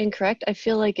incorrect. I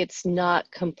feel like it's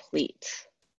not complete.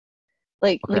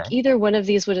 Like either one of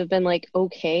these would have been like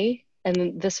okay,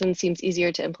 and this one seems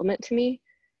easier to implement to me.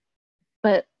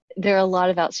 But there are a lot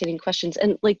of outstanding questions,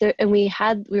 and like we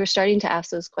were starting to ask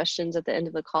those questions at the end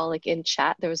of the call, like in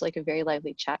chat. There was like a very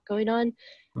lively chat going on,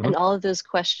 and all of those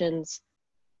questions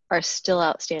are still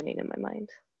outstanding in my mind.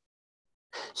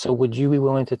 So would you be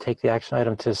willing to take the action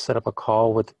item to set up a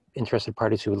call with interested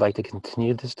parties who would like to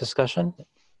continue this discussion?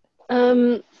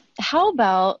 How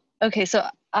about, okay, so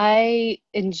I,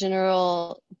 in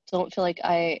general, don't feel like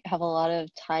I have a lot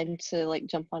of time to like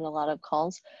jump on a lot of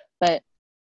calls, but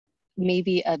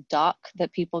maybe a doc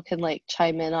that people can like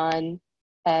chime in on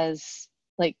as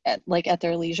at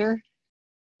their leisure.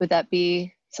 Would that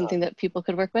be something that people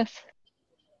could work with?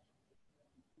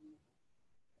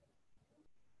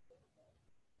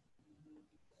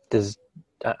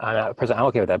 I'm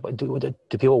okay with that, but do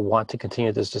people want to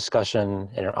continue this discussion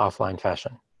in an offline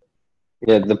fashion?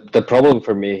 Yeah, the problem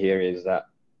for me here is that,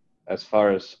 as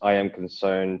far as I am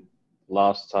concerned,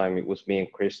 last time it was me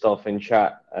and Christoph in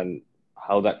chat, and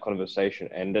how that conversation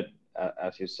ended,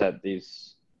 as you said,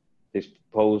 these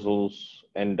proposals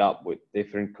end up with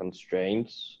different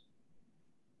constraints.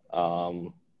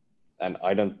 And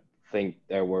I don't think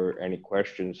there were any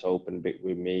questions open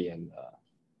between me and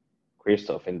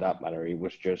Christoph in that matter. It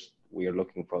was just, we are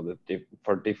looking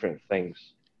for different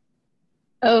things.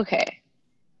 Okay.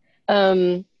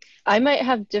 I might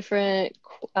have different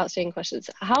outstanding questions.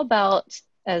 How about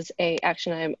as a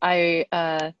action item,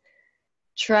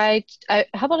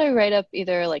 how about I write up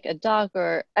either like a doc,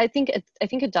 or I think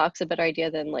a doc's a better idea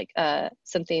than like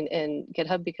something in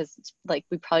GitHub, because it's like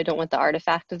we probably don't want the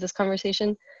artifact of this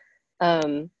conversation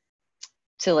to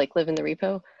like live in the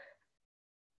repo,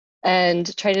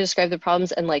 and try to describe the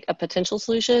problems and like a potential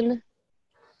solution,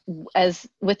 as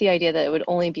with the idea that it would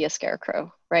only be a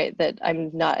scarecrow, right? That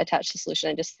I'm not attached to the solution.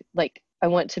 I just like, I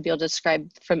want to be able to describe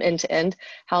from end to end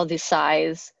how the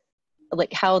size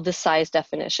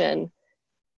definition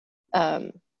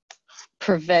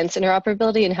prevents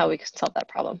interoperability and how we can solve that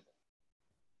problem.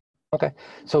 Okay,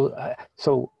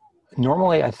 so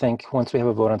normally I think once we have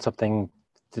a vote on something,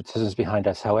 the decision's behind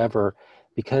us. However,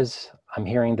 because I'm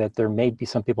hearing that there may be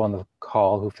some people on the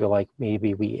call who feel like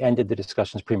maybe we ended the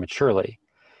discussions prematurely,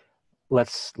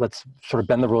 let's sort of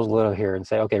bend the rules a little here and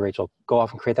say, okay, Rachel, go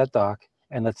off and create that doc,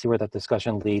 and let's see where that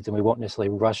discussion leads, and we won't necessarily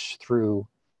rush through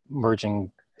merging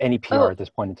any PR at this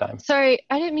point in time. Sorry,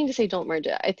 I didn't mean to say don't merge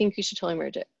it. I think you should totally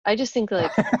merge it. I just think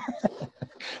like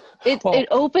it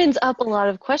opens up a lot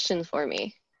of questions for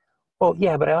me. Well,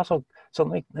 yeah, but I also, so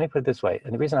let me put it this way,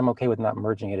 and the reason I'm okay with not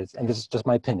merging it is, and this is just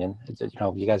my opinion, it's,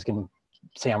 you guys can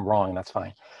say I'm wrong, and that's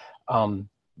fine.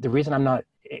 The reason I'm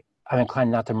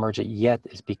inclined not to merge it yet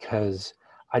is because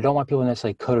I don't want people to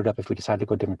necessarily code it up if we decide to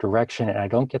go a different direction, and I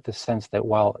don't get the sense that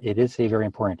while it is a very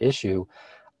important issue,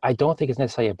 I don't think it's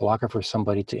necessarily a blocker for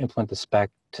somebody to implement the spec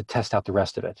to test out the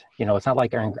rest of it. It's not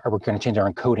like we're going to change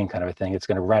our encoding kind of a thing. It's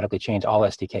going to radically change all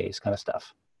SDKs kind of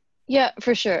stuff. Yeah,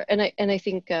 for sure. And I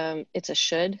think it's a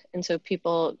should, and so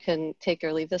people can take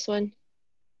or leave this one.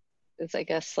 It's, I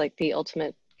guess, like the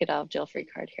ultimate get out of jail free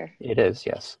card here. It is,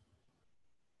 yes.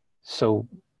 So,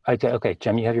 okay,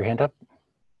 Jem, you have your hand up?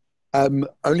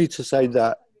 Only to say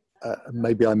that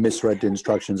maybe I misread the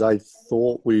instructions. I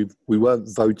thought we weren't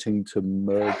voting to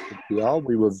merge the PR.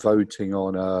 We were voting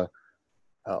on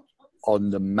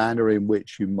the manner in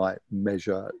which you might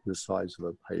measure the size of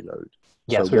a payload.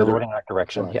 Yes, so we were voting in that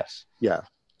direction, right. Yes. Yeah,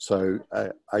 so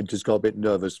I just got a bit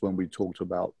nervous when we talked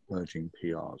about merging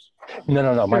PRs.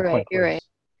 No, my point You're was, right.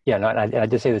 yeah, no, I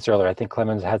did say this earlier. I think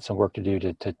Clemens had some work to do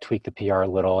to tweak the PR a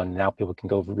little, and now people can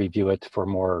go review it for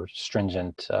more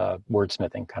stringent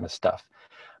wordsmithing kind of stuff.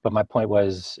 But my point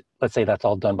was, let's say that's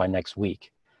all done by next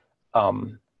week.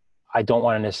 I don't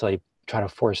want to necessarily try to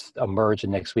force a merge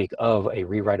in next week of a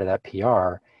rewrite of that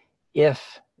PR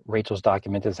if Rachel's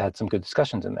document has had some good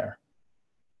discussions in there.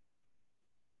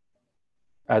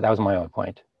 That was my own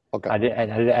point. Okay. I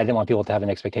didn't want people to have an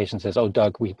expectation that says, oh,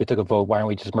 Doug, we took a vote. Why aren't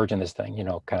we just merging this thing? You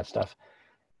know, kind of stuff.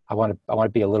 I want to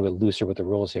be a little bit looser with the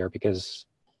rules here because,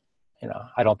 you know,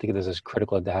 I don't think this is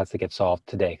critical that has to get solved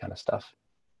today kind of stuff.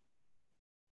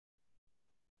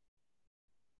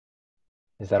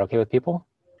 Is that okay with people?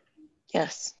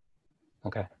 Yes.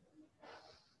 Okay.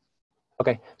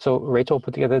 Okay, so Rachel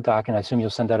put together the doc, and I assume you'll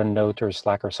send out a note or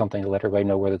Slack or something to let everybody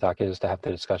know where the doc is to have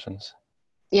the discussions.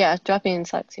 Yeah, dropping in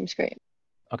Slack seems great.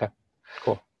 Okay,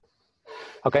 cool.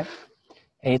 Okay,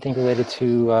 anything related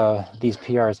to these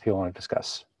PRs people want to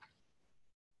discuss?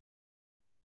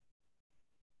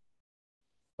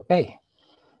 Okay,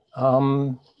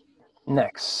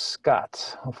 next,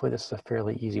 Scott. Hopefully this is a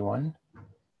fairly easy one.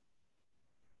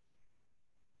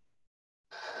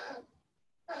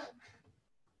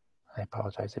 I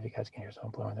apologize if you guys can hear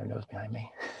someone blowing their nose behind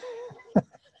me.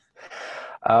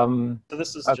 So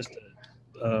this is just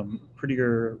a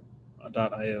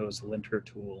Prettier.io's linter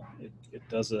tool. It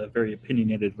does a very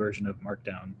opinionated version of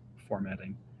Markdown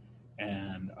formatting.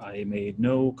 And I made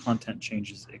no content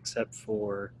changes except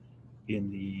for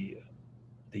in the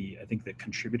I think the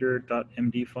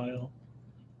contributor.md file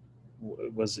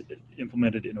was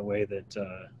implemented in a way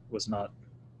that was not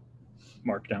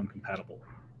Markdown compatible.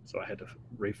 So I had to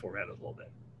reformat it a little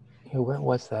bit. Yeah, where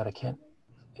was that? I can't.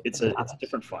 It's a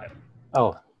different file.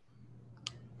 Oh.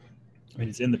 I mean,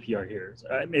 it's in the PR here.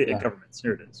 I made it governance.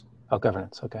 Here it is. Oh,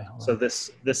 governance. Okay. So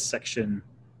this section,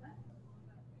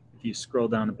 if you scroll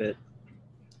down a bit,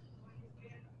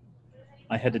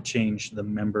 I had to change the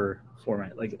member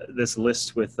format. Like this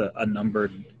list with a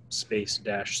numbered space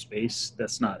dash space,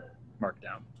 that's not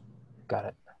Markdown. Got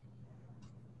it.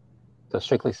 So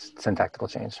strictly syntactical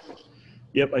change.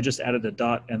 Yep, I just added a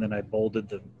dot and then I bolded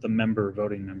the member,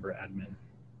 voting member admin.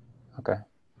 Okay.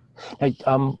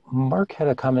 Now, Mark had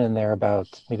a comment in there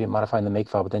about maybe modifying the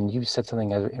makefile, but then you said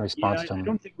something in response to him. I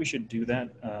don't think we should do that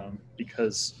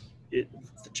because the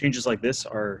changes like this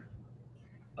are,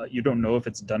 you don't know if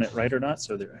it's done it right or not,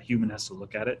 so a human has to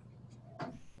look at it.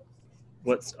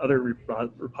 What other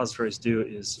repositories do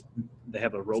is they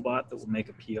have a robot that will make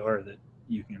a PR that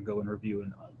you can go and review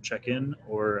and check in,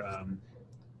 or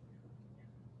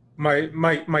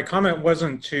my comment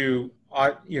wasn't to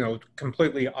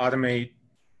completely automate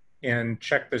and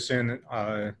check this in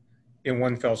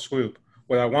one fell swoop.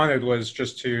 What I wanted was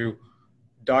just to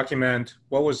document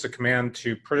what was the command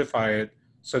to prettify it,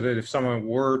 so that if someone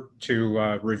were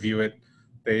to review it,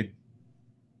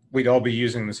 we'd all be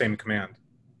using the same command.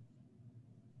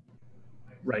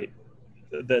 Right.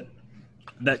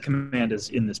 That command is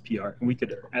in this PR, and we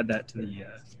could add that to the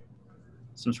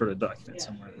some sort of document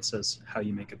somewhere that says how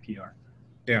you make a PR.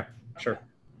 Yeah, sure.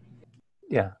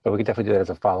 Yeah, but we could definitely do that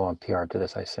as a follow-on PR to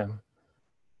this, I assume.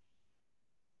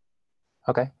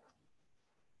 Okay.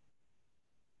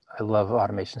 I love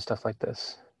automation stuff like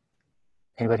this.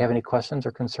 Anybody have any questions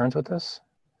or concerns with this?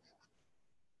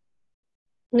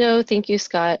 No, thank you,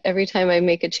 Scott. Every time I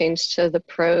make a change to the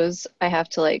pros, I have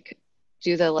to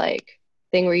do the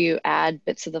thing where you add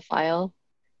bits of the file.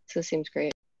 So it seems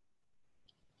great.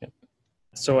 Yep.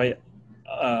 So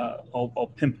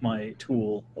I'll pimp my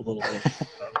tool a little bit.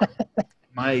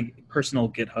 My personal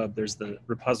GitHub, there's the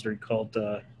repository called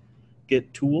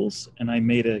Git Tools, and I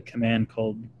made a command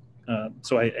called,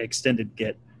 so I extended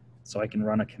Git so I can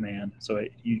run a command. So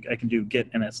I can do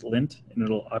git nslint, and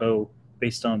it'll auto,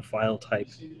 based on file type,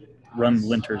 run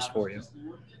linters for you.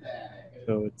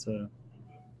 So it's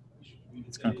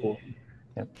kind of cool.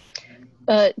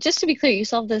 Yep. Just to be clear, you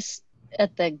solved this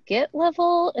at the Git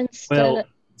level instead? Well,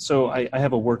 so I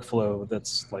have a workflow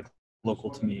that's local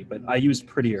to me, but I use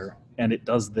Prettier, and it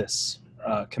does this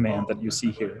command that you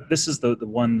see here. This is the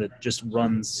one that just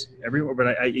runs everywhere,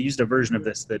 but I used a version of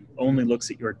this that only looks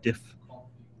at your diff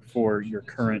for your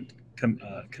current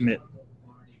commit,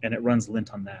 and it runs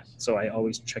lint on that. So I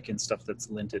always check in stuff that's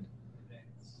linted.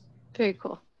 Very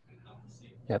cool.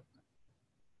 Yep.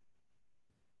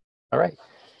 All right.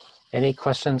 Any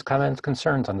questions, comments,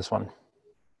 concerns on this one?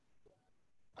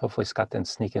 Hopefully Scott didn't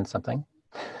sneak in something.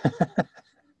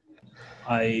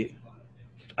 I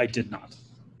did not.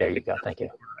 There you go. Thank you.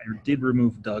 I did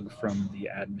remove Doug from the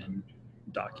admin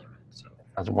document. So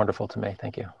that was wonderful to me.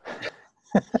 Thank you.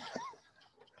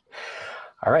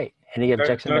 All right. Any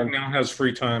objection? Doug now has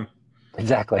free time.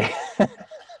 Exactly.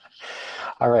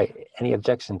 All right. Any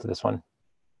objection to this one?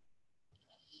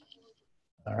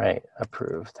 All right.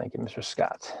 Approved. Thank you, Mr.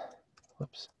 Scott.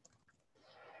 Whoops.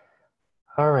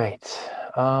 All right.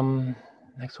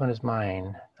 Next one is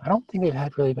mine. I don't think we've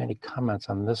had really many comments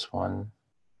on this one.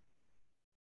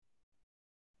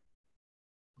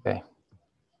 Okay.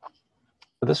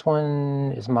 So this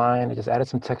one is mine. I just added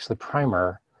some text to the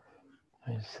primer.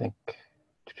 I think,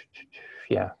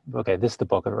 yeah, okay, this is the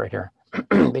bulk of it right here.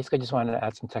 Basically, I just wanted to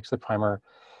add some text to the primer,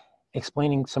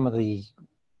 explaining some of the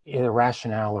either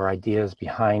rationale or ideas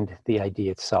behind the ID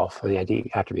itself, or the ID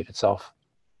attribute itself.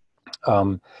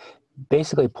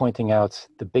 Basically pointing out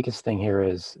the biggest thing here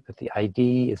is that the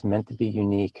ID is meant to be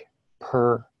unique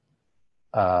per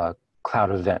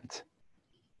cloud event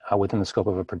within the scope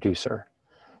of a producer.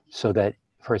 So that,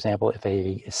 for example, if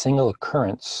a single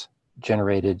occurrence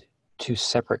generated 2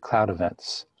 separate cloud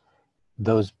events,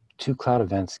 those 2 cloud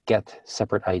events get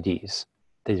separate IDs.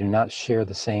 They do not share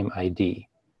the same ID.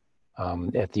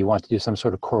 If you want to do some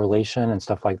sort of correlation and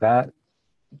stuff like that,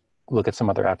 look at some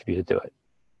other attribute to do it.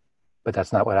 But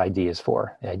that's not what ID is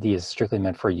for. The ID is strictly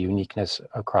meant for uniqueness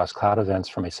across cloud events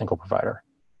from a single provider.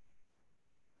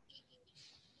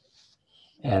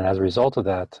 And as a result of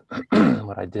that,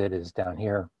 what I did is down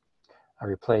here, I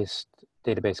replaced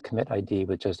database commit ID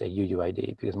with just a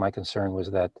UUID, because my concern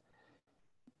was that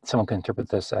someone can interpret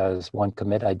this as one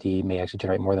commit ID may actually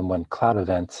generate more than one cloud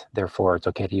event. Therefore, it's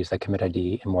okay to use that commit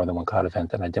ID in more than one cloud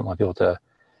event. And I didn't want people to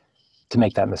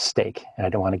make that mistake. And I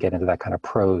don't want to get into that kind of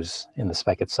prose in the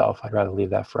spec itself. I'd rather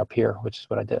leave that for up here, which is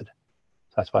what I did.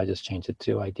 So that's why I just changed it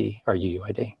to ID or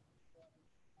UUID.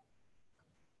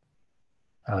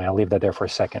 I'll leave that there for a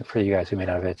second for you guys who may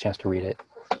not have had a chance to read it.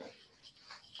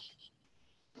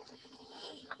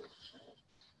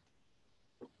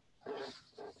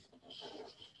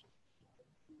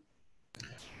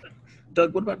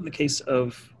 Doug, what about in the case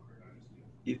of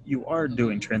you are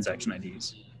doing transaction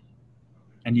IDs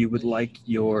and you would like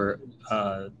your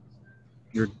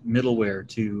middleware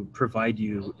to provide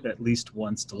you at least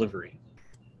once delivery?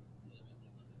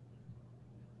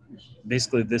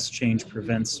 Basically, this change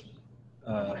prevents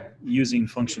using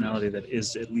functionality that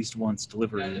is at least once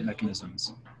delivery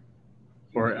mechanisms,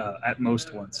 or at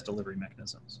most once delivery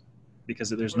mechanisms, because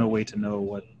there's no way to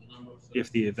know if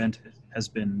the event has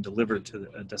been delivered to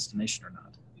a destination or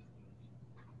not.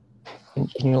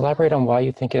 Can you elaborate on why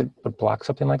you think it would block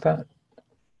something like that?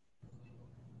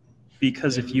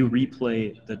 Because if you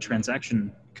replay the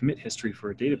transaction commit history for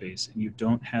a database and you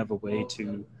don't have a way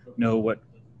to know what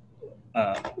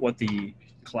the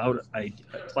cloud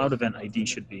event ID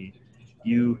should be,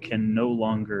 you can no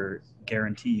longer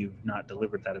guarantee you've not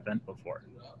delivered that event before.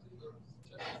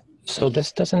 So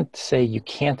this doesn't say you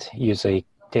can't use a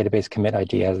database commit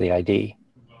ID as the ID.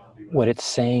 What it's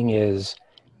saying is,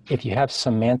 if you have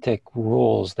semantic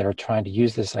rules that are trying to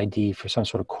use this ID for some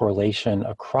sort of correlation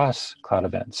across cloud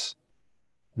events,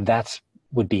 that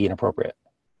would be inappropriate.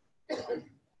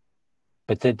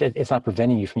 But it's not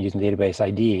preventing you from using database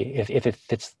ID if it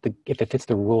fits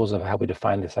the rules of how we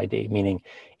define this ID, meaning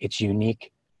it's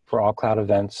unique for all cloud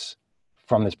events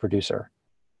from this producer.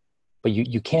 But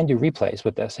you can do replays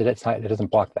with this. It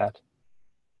doesn't block that,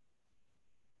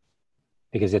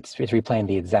 because it's replaying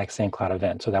the exact same cloud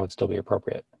event, so that would still be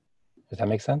appropriate. Does that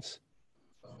make sense?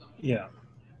 Yeah.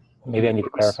 Maybe I need to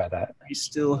clarify that. You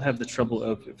still have the trouble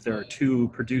of if there are 2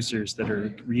 producers that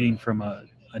are reading from a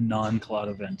non-cloud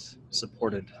event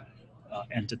supported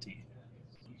entity,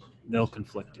 they'll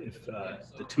conflict if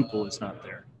the tuple is not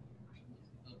there.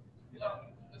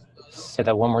 Say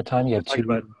that one more time. You have 2.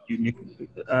 About unique.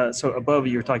 So above,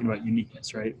 you're talking about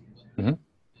uniqueness, right? Mm-hmm.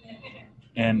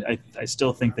 And I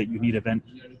still think that you need event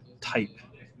type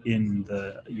in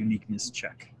the uniqueness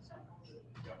check.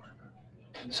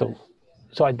 So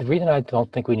the reason I don't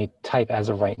think we need type as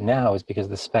of right now is because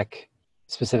the spec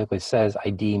specifically says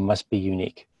ID must be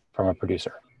unique from a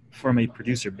producer. From a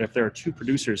producer, but if there are 2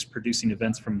 producers producing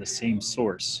events from the same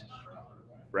source,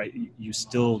 right, you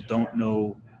still don't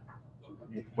know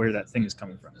where that thing is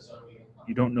coming from.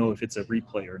 You don't know if it's a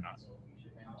replay or not.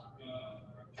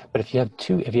 But if you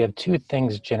have two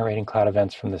things generating cloud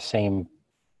events from the same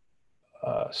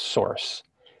source,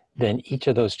 then each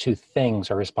of those 2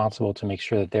 things are responsible to make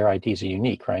sure that their IDs are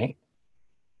unique, right?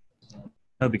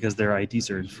 No, because their IDs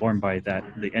are informed by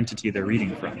the entity they're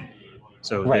reading from.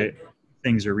 So right.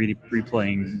 Things are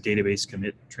replaying database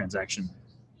commit transaction,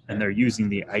 and they're using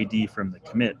the ID from the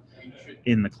commit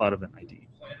in the cloud event ID.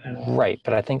 Right,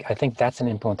 but I think that's an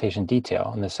implementation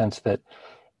detail in the sense that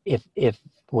if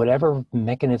whatever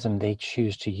mechanism they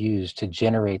choose to use to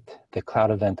generate the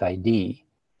cloud event ID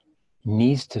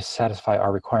needs to satisfy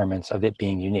our requirements of it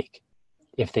being unique.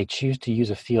 If they choose to use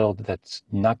a field that's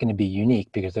not going to be unique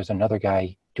because there's another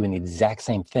guy doing the exact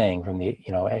same thing from the,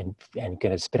 and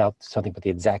going to spit out something with the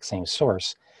exact same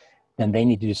source, then they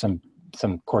need to do some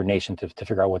coordination to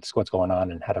figure out what's going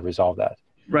on and how to resolve that.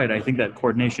 Right. I think that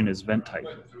coordination is event type.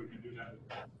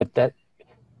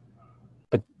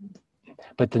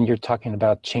 But then you're talking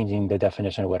about changing the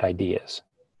definition of what ID is,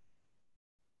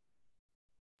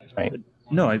 right?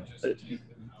 No,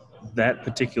 that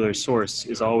particular source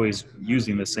is always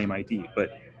using the same ID,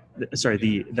 but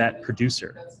sorry, that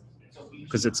producer,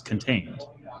 because it's contained.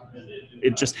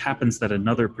 It just happens that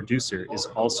another producer is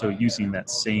also using that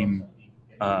same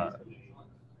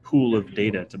pool of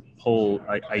data to pull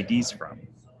IDs from.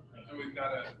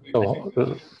 So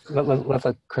let's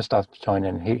let Christoph join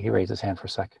in. He raised his hand for a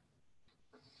sec.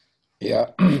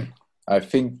 Yeah, I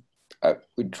think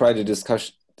we tried to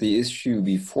discuss the issue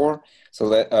before. So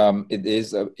that it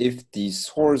is if the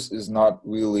source is not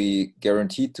really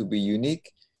guaranteed to be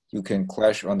unique, you can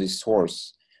clash on the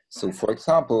source. So for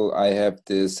example, I have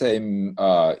the same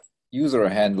user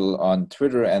handle on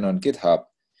Twitter and on GitHub.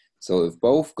 So if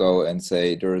both go and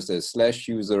say there's a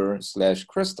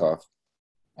 /user/Christoph,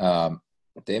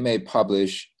 they may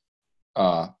publish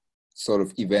sort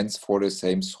of events for the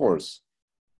same source.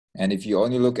 And if you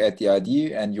only look at the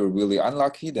ID and you're really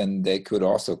unlucky, then they could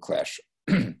also clash.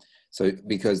 So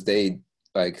because they,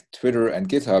 like Twitter and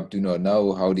GitHub, do not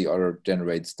know how the other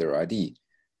generates their ID.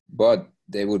 But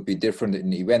they would be different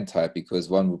in event type because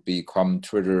one would be come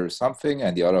Twitter something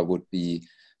and the other would be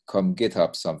come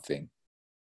GitHub something.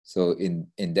 So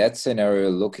in that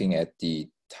scenario, looking at the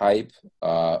type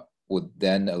would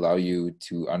then allow you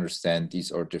to understand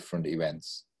these are different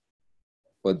events.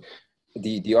 But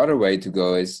the other way to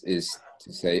go is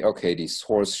to say, okay, the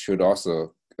source should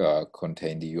also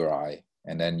contain the URI,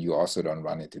 and then you also don't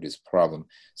run into this problem.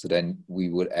 So then we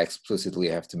would explicitly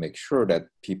have to make sure that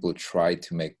people try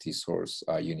to make the source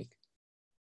unique.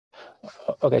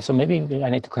 Okay, so maybe I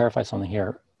need to clarify something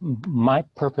here. My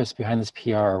purpose behind this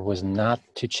PR was not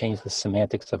to change the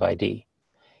semantics of ID.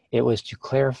 It was to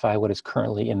clarify what is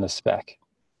currently in the spec.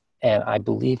 And I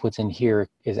believe what's in here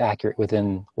is accurate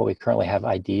within what we currently have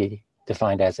ID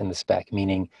defined as in the spec,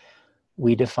 meaning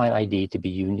we define ID to be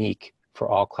unique for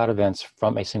all cloud events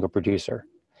from a single producer.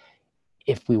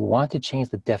 If we want to change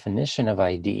the definition of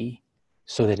ID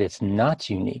so that it's not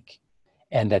unique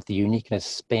and that the uniqueness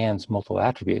spans multiple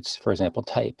attributes, for example,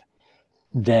 type,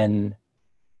 then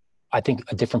I think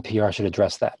a different PR should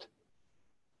address that.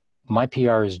 My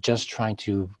PR is just trying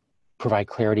to provide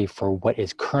clarity for what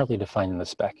is currently defined in the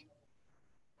spec.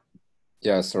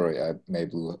 Yeah, sorry, I may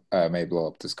blow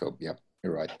up the scope. Yeah,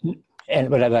 you're right.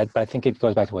 But I think it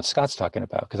goes back to what Scott's talking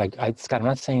about, because Scott, I'm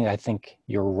not saying I think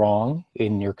you're wrong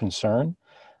in your concern,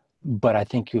 but I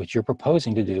think what you're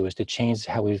proposing to do is to change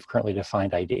how we've currently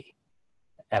defined ID.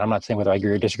 And I'm not saying whether I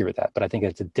agree or disagree with that, but I think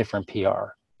it's a different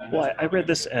PR. Well, I read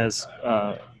this as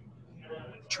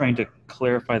trying to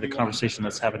clarify the conversation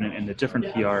that's happening in a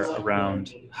different PR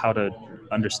around how to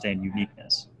understand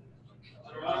uniqueness.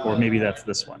 Or maybe that's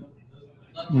this one.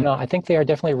 No, I think they are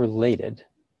definitely related.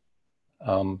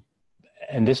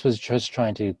 And this was just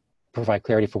trying to provide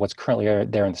clarity for what's currently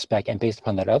there in the spec. And based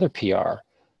upon that other PR,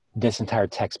 this entire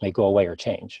text may go away or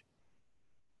change.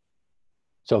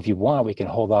 So if you want, we can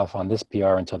hold off on this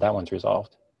PR until that one's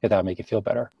resolved, if that would make you feel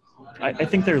better. I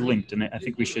think they're linked, and I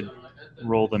think we should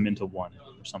roll them into one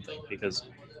or something, because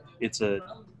it's a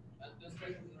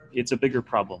bigger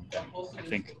problem than I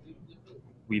think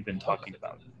we've been talking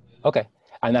about. Okay,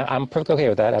 and I'm perfectly okay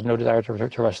with that. I have no desire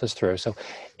to rush this through. So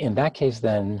in that case,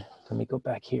 then, let me go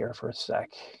back here for a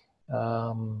sec.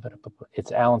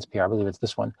 It's Alan's PR, I believe it's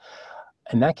this one.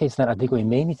 In that case, then I think what we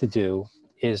may need to do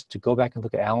is to go back and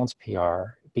look at Alan's PR,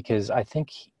 because I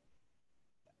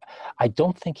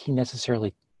don't think he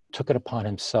necessarily took it upon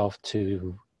himself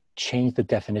to change the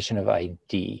definition of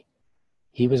ID.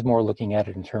 He was more looking at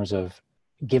it in terms of,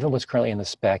 given what's currently in the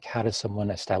spec, how does someone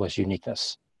establish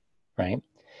uniqueness, right?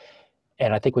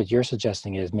 And I think what you're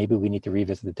suggesting is maybe we need to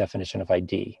revisit the definition of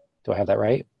ID. Do I have that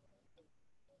right?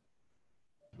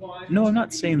 No, I'm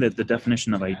not saying that the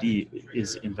definition of ID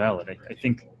is invalid. I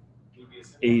think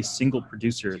a single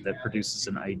producer that produces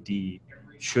an ID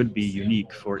should be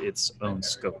unique for its own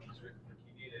scope.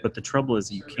 But the trouble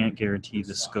is you can't guarantee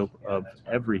the scope of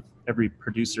every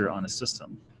producer on a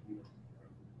system.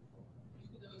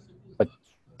 But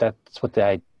that's what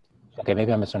okay,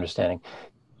 maybe I'm misunderstanding.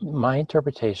 My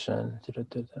interpretation,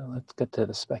 let's get to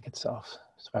the spec itself.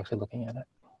 So we're actually looking at it.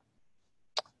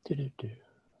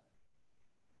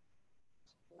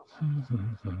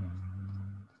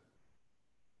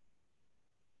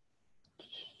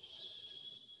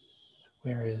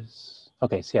 Where is,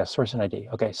 okay, so yeah, source and ID.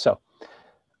 Okay, so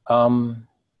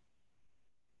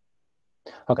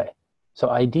Okay, so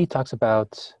ID talks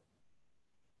about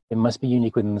it must be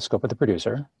unique within the scope of the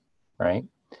producer, right?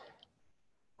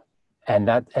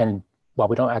 And while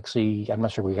we don't actually, I'm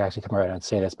not sure we actually come right out and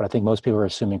say this, but I think most people are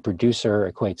assuming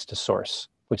producer equates to source,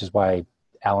 which is why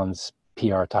Alan's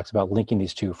PR talks about linking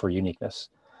these two for uniqueness.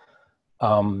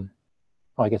 Oh,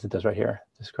 I guess it does right here,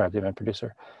 describe the event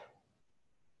producer.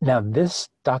 Now this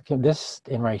document, this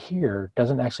in right here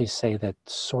doesn't actually say that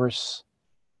source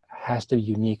has to be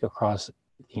unique across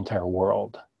the entire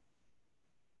world.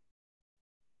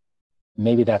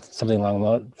 Maybe that's something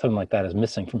like that is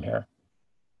missing from here.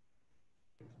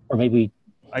 Or maybe.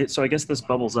 So I guess this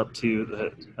bubbles up to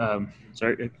the,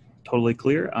 sorry, totally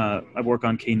clear. I work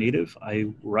on Knative. I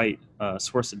write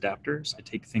source adapters. I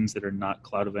take things that are not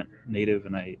Cloud Event native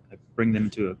and I bring them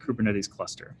into a Kubernetes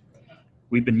cluster.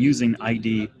 We've been using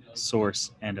ID,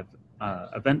 source, and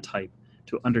event type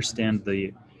to understand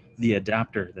the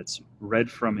adapter that's read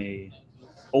from a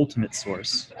ultimate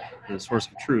source, the source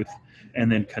of truth, and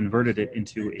then converted it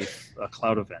into a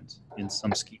cloud event in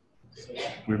some scheme.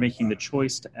 We're making the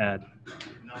choice to add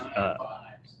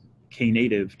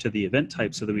Knative to the event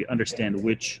type so that we understand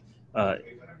which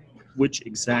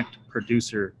exact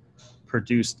producer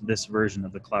produced this version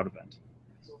of the cloud event.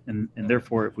 And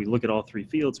therefore, if we look at all three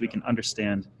fields, we can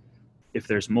understand if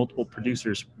there's multiple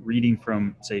producers reading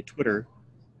from, say, Twitter,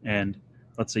 and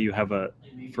let's say you have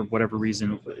for whatever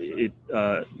reason,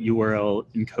 URL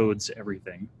encodes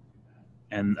everything,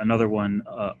 and another one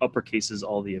uppercases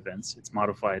all the events. It's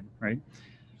modified, right?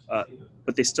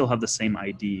 But they still have the same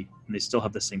ID, and they still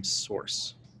have the same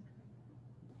source.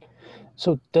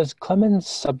 So does Clement's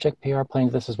subject PR play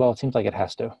into this as well? It seems like it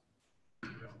has to.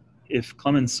 If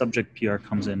Clement's subject PR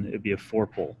comes in, it'd be a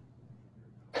 4-poll.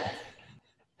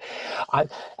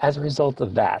 As a result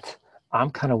of that, I'm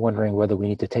kind of wondering whether we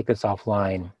need to take this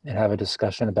offline and have a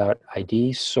discussion about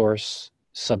ID, source,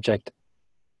 subject,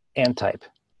 and type.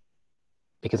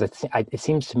 Because it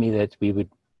seems to me that we would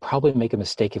probably make a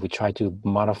mistake if we try to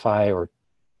modify or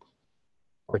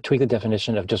tweak the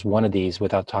definition of just one of these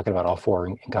without talking about all four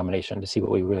in combination to see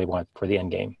what we really want for the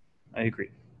end game. I agree.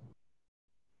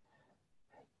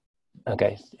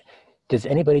 Okay. Does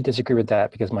anybody disagree with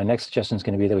that? Because my next suggestion is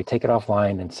going to be that we take it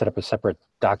offline and set up a separate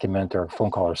document or a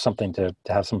phone call or something to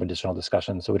have some additional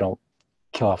discussion so we don't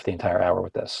kill off the entire hour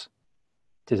with this.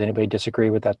 Does anybody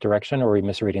disagree with that direction, or are we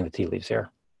misreading the tea leaves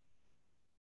here?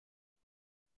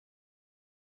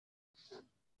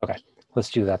 Okay, let's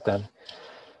do that then.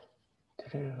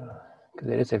 Because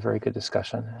it is a very good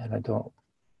discussion and I don't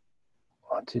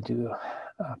want to do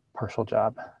a partial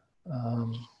job.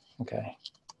 Okay.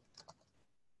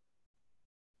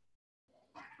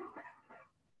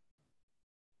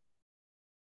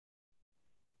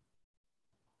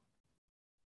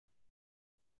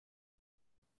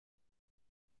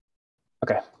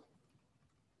 Okay,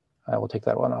 I will take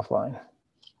that one offline.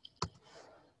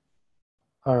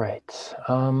 All right,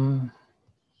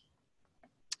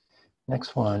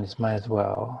 next one is might as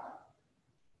well.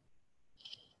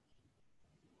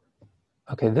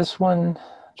 Okay, this one,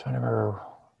 I'm trying to remember,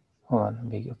 hold on, let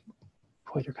me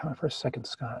avoid your comment for a second,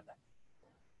 Scott.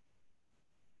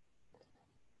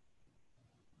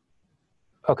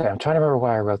 Okay, I'm trying to remember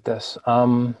why I wrote this.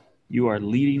 You are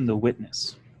leading the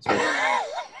witness.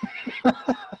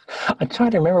 I'm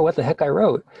trying to remember what the heck I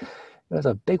wrote. It was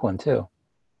a big one too.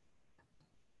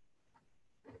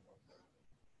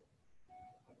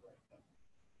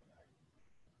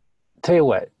 Tell you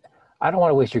what, I don't want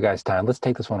to waste your guys' time. Let's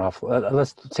take this one off.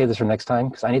 Let's save this for next time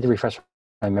because I need to refresh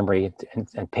my memory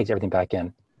and paste everything back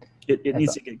in. It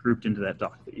needs to get grouped into that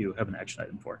doc that you have an action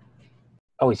item for.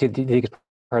 Oh, you see, did you get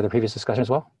part of the previous discussion as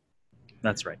well?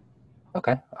 That's right.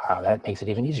 Okay, that makes it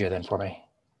even easier then for me.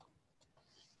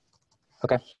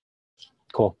 Okay,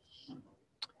 cool.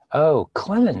 Oh,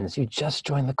 Clemens, you just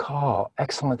joined the call.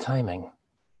 Excellent timing.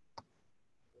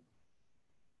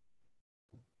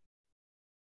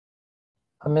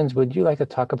 Clemens, would you like to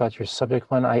talk about your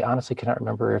subject one? I honestly cannot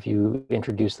remember if you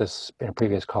introduced this in a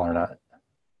previous call or not.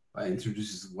 I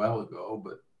introduced this a while ago,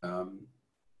 but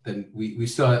then we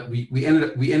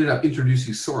ended up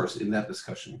introducing source in that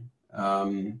discussion.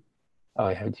 Oh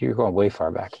yeah, you're going way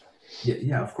far back.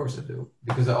 Yeah, of course I do,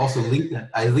 because I also linked that.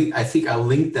 I think I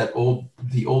linked that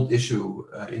the old issue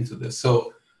into this.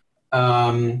 So,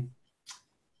 in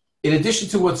addition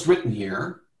to what's written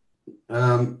here,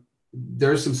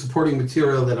 there's some supporting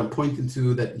material that I'm pointing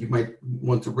to that you might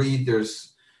want to read.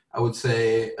 There's, I would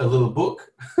say, a little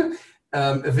book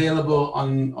available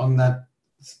on that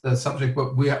subject,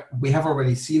 but we have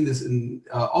already seen this in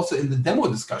also in the demo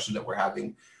discussion that we're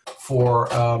having for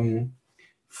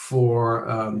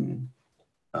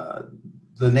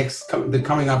the the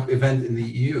coming up event in the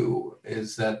EU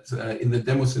is that in the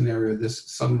demo scenario,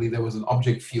 suddenly there was an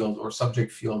object field or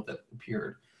subject field that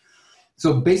appeared.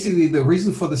 So basically, the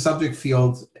reason for the subject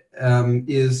field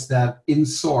is that in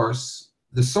source,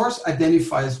 the source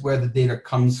identifies where the data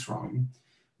comes from,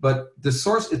 but the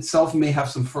source itself may have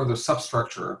some further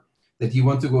substructure that you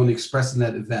want to go and express in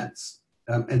that event.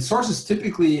 And source is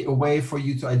typically a way for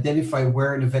you to identify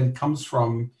where an event comes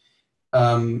from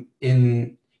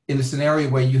in a scenario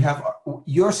where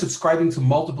you're subscribing to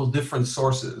multiple different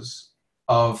sources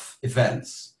of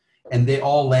events, and they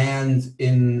all land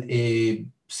in a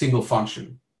single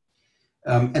function.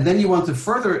 And then you want to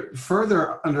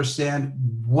further understand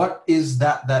what is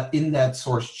that in that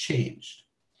source changed.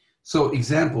 So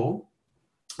example,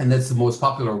 and that's the most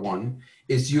popular one,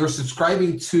 is you're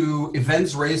subscribing to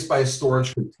events raised by a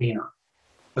storage container,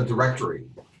 a directory.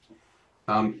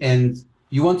 And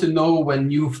you want to know when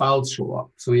new files show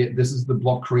up. So this is the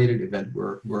block created event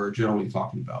we're generally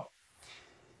talking about.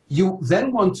 You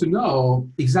then want to know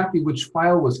exactly which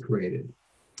file was created.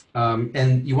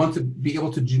 And you want to be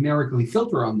able to generically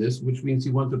filter on this, which means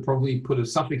you want to probably put a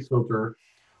suffix filter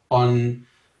on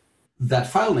that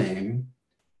file name,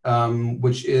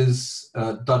 which is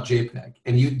 .jpeg.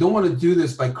 And you don't want to do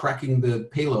this by cracking the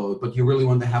payload, but you really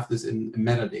want to have this in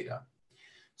metadata.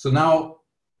 So now,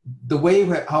 the way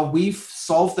how we've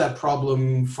solved that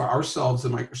problem for ourselves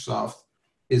in Microsoft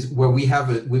is where we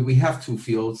have two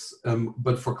fields,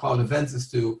 but for cloud events is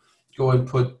to go and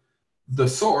put the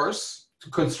source, to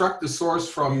construct the source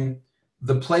from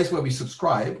the place where we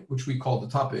subscribe, which we call the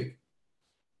topic,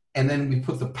 and then we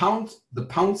put the pound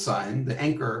sign, the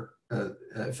anchor,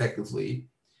 effectively,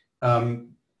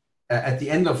 at the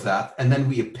end of that, and then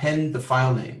we append the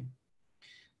file name.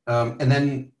 And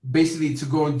then basically to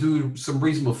go and do some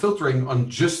reasonable filtering on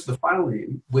just the file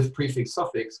name with prefix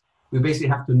suffix, we basically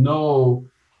have to know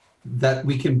that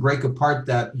we can break apart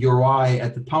that URI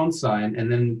at the pound sign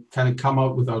and then kind of come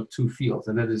out with our two fields.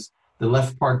 And that is the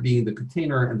left part being the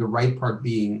container and the right part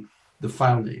being the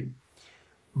file name.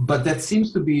 But that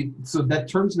seems to be, so that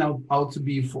turns now out to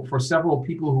be for several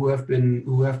people who have been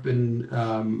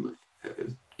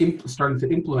starting to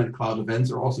implement cloud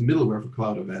events, or also middleware for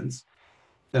cloud events,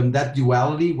 that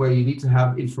duality where you need to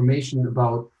have information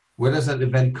about where does that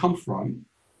event come from,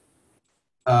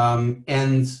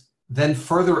 and then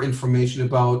further information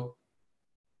about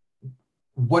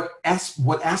what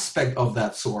aspect of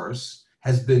that source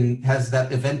has that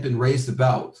event been raised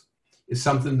about, is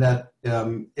something that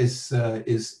is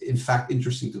in fact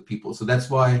interesting to people. So that's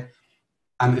why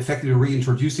I'm effectively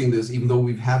reintroducing this, even though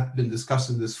we've been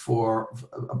discussing this for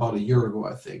about a year ago,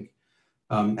 I think.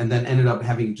 And then ended up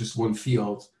having just one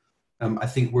field. I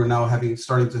think we're now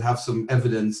starting to have some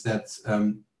evidence that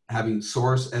having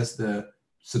source as the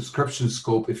subscription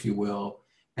scope, if you will,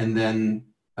 and then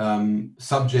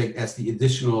subject as the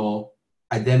additional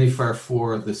identifier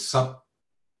for the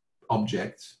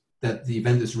sub-object that the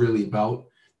event is really about,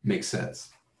 makes sense.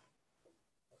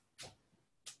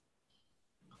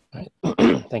 All right.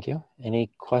 Thank you.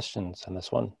 Any questions on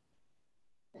this one?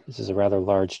 This is a rather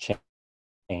large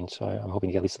change, so I'm hoping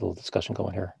to get at least a little discussion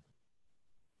going here.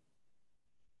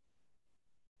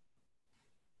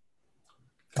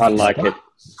 I like it.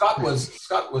 Scott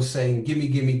was saying, "Gimme,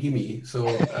 gimme, gimme."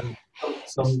 So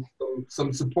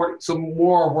some support, some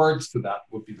more words to that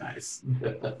would be nice.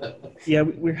 Yeah,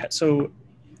 so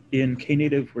in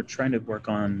Knative, we're trying to work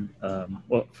on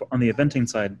on the eventing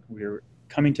side, we're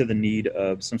coming to the need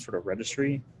of some sort of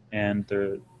registry, and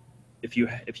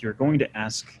if you're going to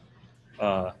ask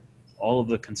all of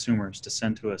the consumers to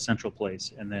send to a central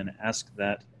place, and then ask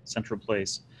that central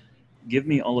place, give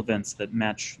me all events that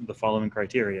match the following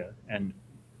criteria, and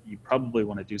you probably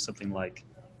want to do something like,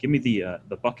 give me the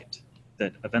bucket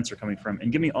that events are coming from,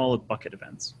 and give me all of bucket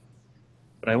events.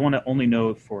 But I want to only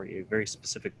know for a very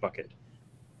specific bucket.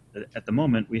 At the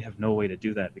moment, we have no way to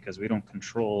do that because we don't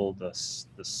control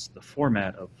the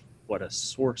format of what a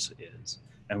source is,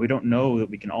 and we don't know that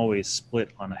we can always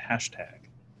split on a hashtag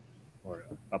or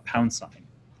a pound sign.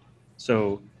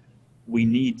 So we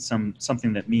need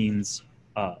something that means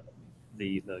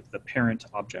the parent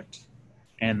object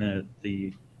and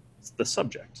the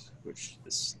subject, which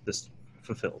this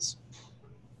fulfills.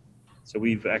 So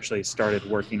we've actually started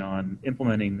working on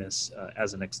implementing this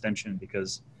as an extension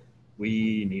because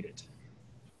we need it.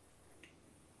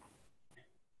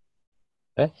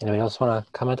 Okay. Anybody else want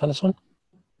to comment on this one?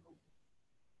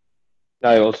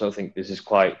 I also think this is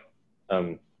quite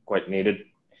needed.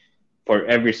 For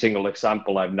every single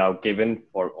example I've now given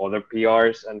for other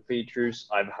PRs and features,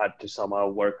 I've had to somehow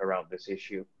work around this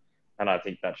issue. And I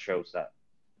think that shows that,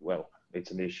 well,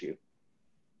 it's an issue.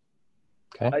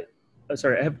 Okay.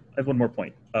 Sorry, I have one more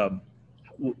point.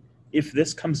 If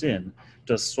this comes in,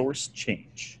 does source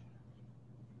change?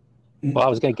 Well, I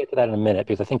was going to get to that in a minute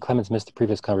because I think Clemens missed the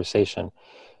previous conversation.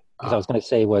 Because I was going to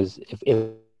say was if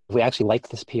we actually like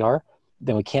this PR,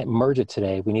 then we can't merge it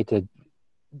today. We need to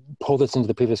pull this into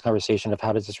the previous conversation of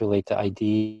how does this relate to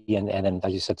ID and then,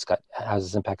 as you said, Scott, how does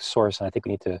this impact source? And I think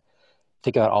we need to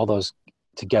think about all those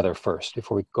together first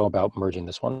before we go about merging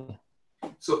this one.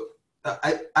 So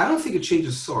I don't think it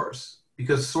changes source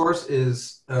because source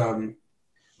is,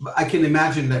 I can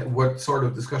imagine that what sort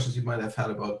of discussions you might have had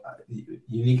about the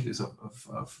uniqueness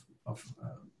of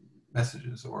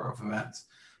messages or of events.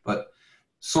 But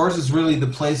source is really the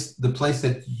place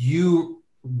that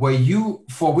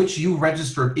for which you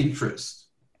registered interest,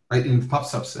 right, in the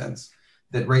PubSub sense,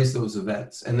 that raised those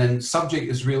events. And then subject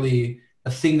is really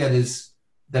a thing that is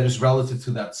relative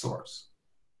to that source.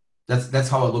 That's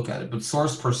how I look at it. But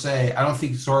source per se, I don't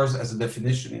think source as a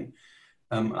definition,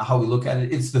 how we look at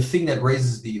it, it's the thing that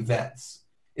raises the events.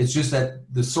 It's just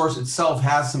that the source itself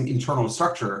has some internal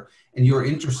structure, and you're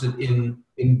interested in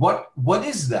what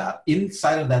is that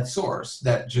inside of that source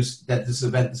that this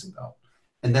event is about.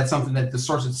 And that's something that the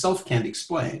source itself can't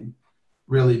explain,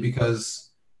 really,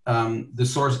 because the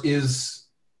source is,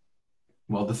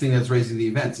 well, the thing that's raising the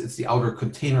events. It's the outer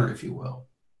container, if you will.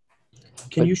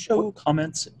 Can you show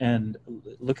comments and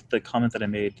look at the comment that I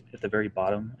made at the very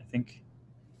bottom, I think?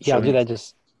 Yeah, I'll do that.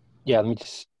 Let me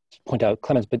just point out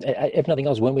Clemens, but if nothing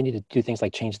else, when we need to do things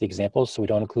like change the examples so we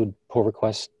don't include pull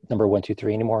request number 1, 2,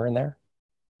 3 anymore in there?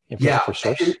 For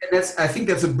source? And I think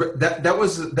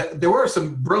there were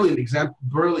some brilliant examples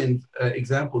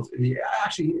in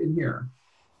here.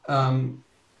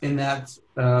 In that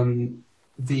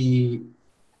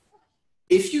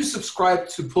if you subscribe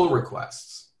to pull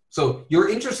requests, so you're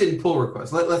interested in pull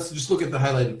requests. Let's just look at the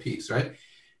highlighted piece, right?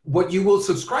 What you will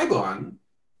subscribe on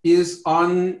is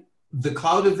on the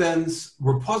Cloud Events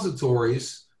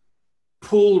repositories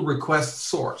pull request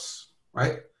source,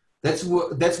 right? That's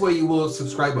what you will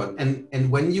subscribe on.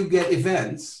 And when you get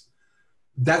events,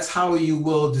 that's how you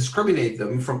will discriminate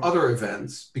them from other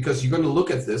events, because you're going to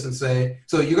look at this and say,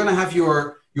 so you're going to have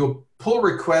your pull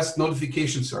request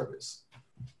notification service.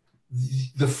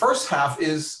 The first half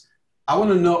is, I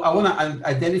want to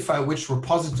identify which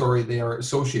repository they are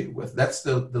associated with. That's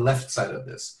the left side of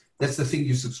this. That's the thing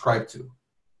you subscribe to.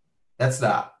 That's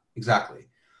that, exactly.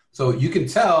 So you can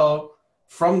tell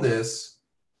from this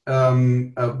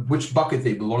which bucket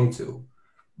they belong to.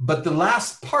 But the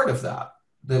last part of that,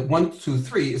 the 1, 2,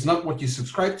 3, is not what you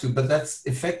subscribe to, but that's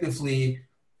effectively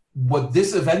what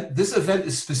this event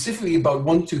is specifically about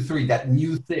 1, 2, 3, that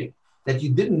new thing that you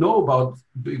didn't know about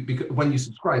when you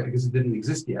subscribed because it didn't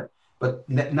exist yet, but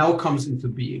now comes into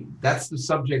being. That's the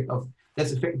subject of,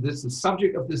 that's the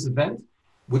subject of this event,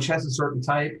 which has a certain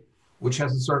type, which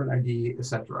has a certain ID,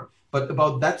 etc. But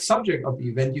about that subject of the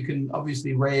event, you can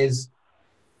obviously raise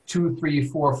 2, 3,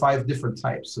 4, 5 different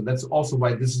types. So that's also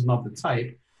why this is not the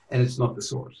type and it's not the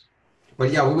source.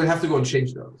 But yeah, we would have to go and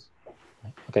change those.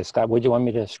 Okay, Scott, what do you want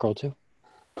me to scroll to?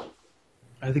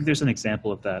 I think there's an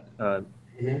example of that at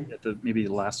maybe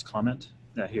the last comment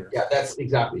here. Yeah, that's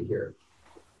exactly here.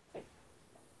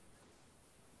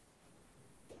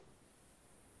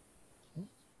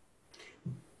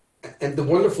 And the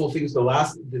wonderful thing is the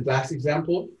last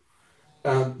example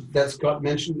that Scott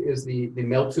mentioned is the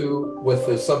mail to with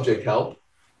the subject help.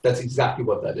 That's exactly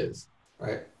what that is,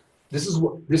 right? This is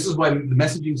why the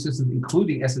messaging systems,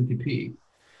 including SMTP,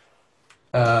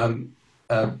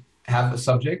 have a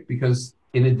subject, because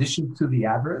in addition to the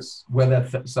address where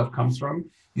that stuff comes from,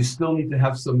 you still need to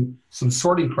have some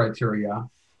sorting criteria,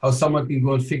 how someone can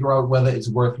go and figure out whether it's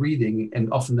worth reading,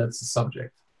 and often that's the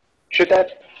subject. Should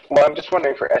that, well, I'm just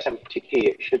wondering for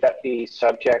SMTP, should that be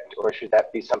subject, or should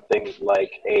that be something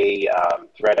like a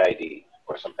thread ID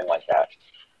or something like that?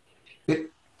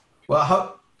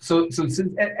 So since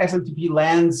SMTP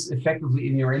lands effectively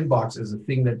in your inbox as a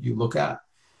thing that you look at,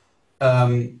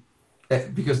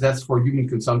 because that's for human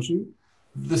consumption,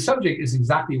 the subject is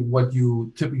exactly what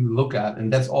you typically look at,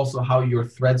 and that's also how your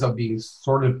threads are being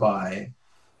sorted by.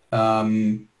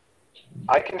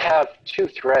 I can have 2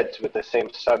 threads with the same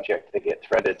subject that get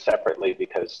threaded separately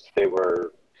because they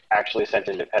were actually sent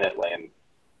independently. And,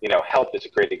 you know, help is a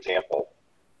great example.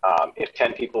 If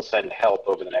 10 people send help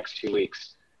over the next 2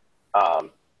 weeks,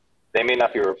 they may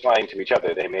not be replying to each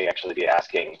other. They may actually be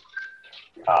asking,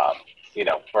 you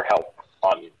know, for help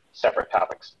on separate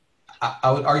topics.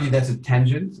 I would argue that's a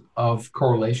tangent of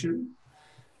correlation.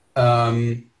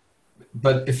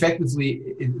 But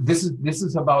effectively, this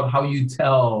is about how you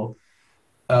tell.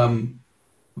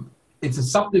 It's a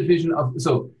subdivision of,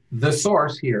 so the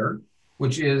source here,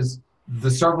 which is the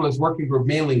serverless working group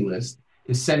mailing list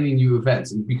is sending you events,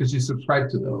 and because you subscribe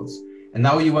to those. And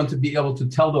now you want to be able to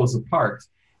tell those apart.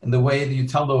 And the way that you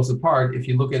tell those apart, if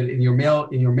you look at it in your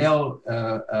mail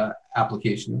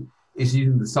application, is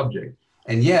using the subject.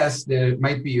 And yes, there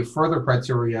might be a further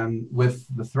criterion with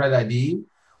the thread ID,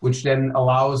 which then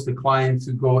allows the client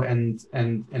to go and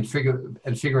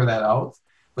figure that out.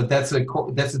 But that's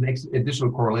an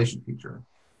additional correlation feature.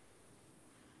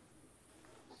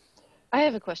 I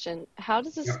have a question. How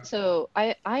does this, so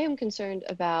I am concerned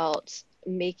about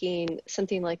making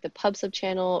something like the PubSub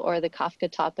channel or the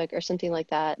Kafka topic or something like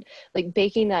that, like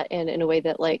baking that in a way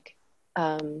that like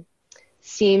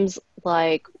seems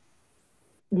like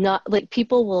not like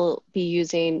people will be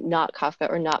using not Kafka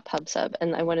or not PubSub,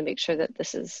 and I want to make sure that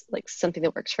this is like something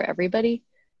that works for everybody.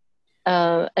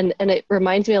 And it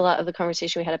reminds me a lot of the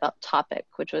conversation we had about topic,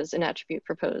 which was an attribute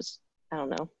proposed, I don't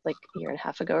know, like a year and a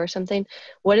half ago or something.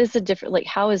 What is the different, like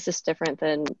how is this different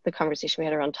than the conversation we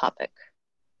had around topic?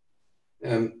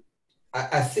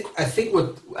 I think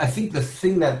the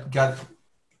thing that got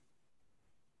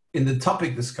in the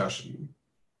topic discussion,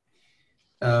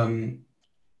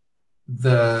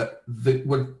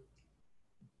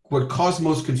 what caused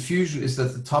most confusion is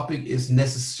that the topic is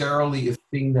necessarily a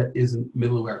thing that isn't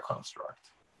middleware construct.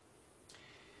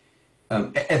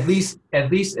 At least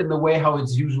in the way how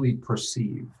it's usually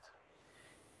perceived.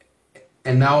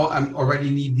 And now I'm already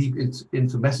knee deep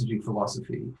into messaging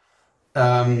philosophy.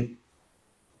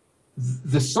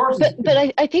 The source, but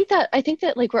I think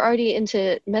that like we're already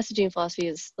into messaging philosophy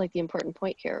is like the important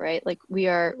point here, right? Like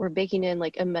we're baking in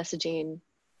like a messaging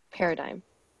paradigm.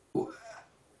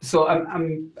 So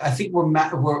I think what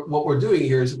we're doing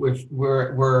here is we're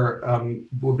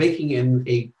baking in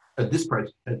a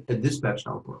dispatch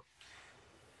output.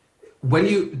 When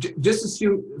you just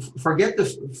assume, forget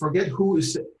whether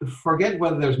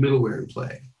there's middleware in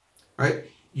play, right?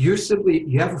 You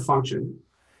have a function,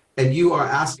 and you are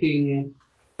asking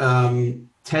 10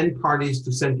 parties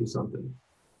to send you something,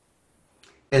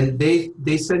 and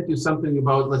they sent you something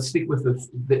about, let's stick with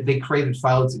they created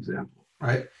files example,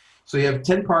 right? So you have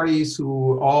 10 parties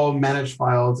who all manage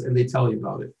files, and they tell you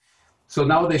about it. So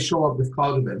now they show up with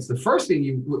cloud events. The first thing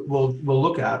you will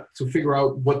look at to figure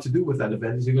out what to do with that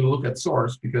event is you're going to look at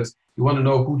source, because you want to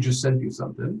know who just sent you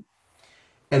something.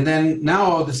 And then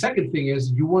now the second thing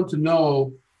is you want to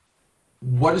know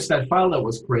what is that file that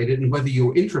was created and whether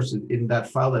you're interested in that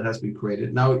file that has been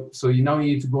created. Now, so you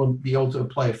need to go and be able to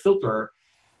apply a filter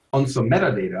on some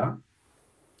metadata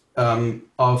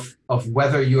of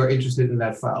whether you are interested in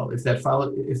that file. If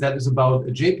that is about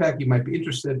a JPEG, you might be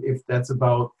interested. If that's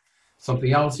about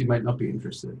something else, you might not be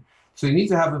interested. So you need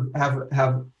to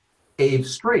have a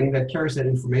string that carries that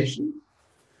information,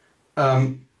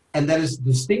 and that is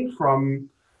distinct from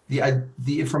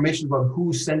the information about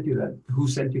who sent you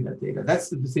that data. That's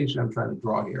the distinction I'm trying to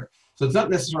draw here. So it's not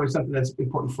necessarily something that's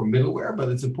important for middleware, but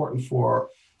it's important for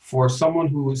someone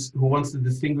who wants to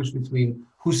distinguish between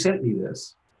who sent me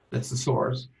this, that's the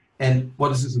source, and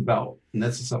what is this about, and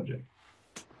that's the subject.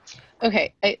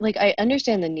 Okay, I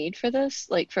understand the need for this,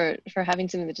 like for having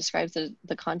something that describes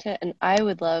the content, and I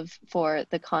would love for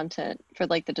the content, for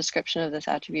like the description of this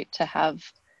attribute to have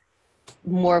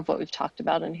more of what we've talked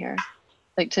about in here,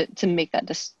 like to make that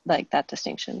that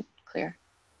distinction clear.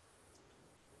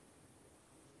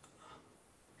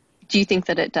 Do you think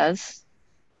that it does?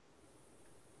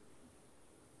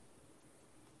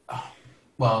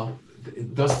 Well,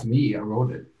 it does to me. I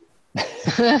wrote it.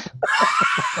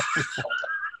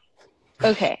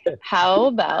 Okay, how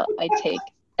about I take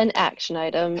an action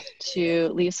item to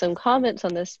leave some comments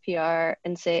on this PR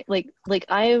and say,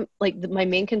 my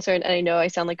main concern, and I know I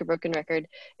sound like a broken record,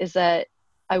 is that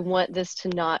I want this to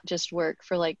not just work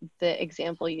for like the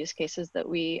example use cases that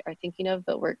we are thinking of,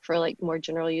 but work for like more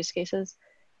general use cases.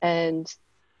 And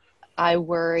I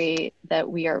worry that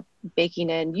we are baking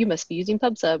in, you must be using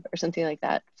PubSub or something like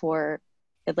that for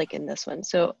like in this one.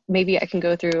 So maybe I can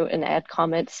go through and add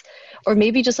comments, or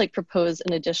maybe just like propose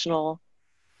an additional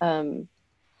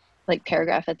like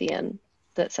paragraph at the end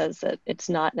that says that it's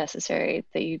not necessary,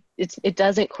 that it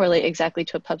doesn't correlate exactly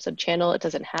to a PubSub channel. It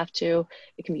doesn't have to.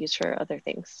 It can be used for other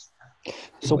things.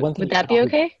 So would that be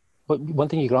okay? One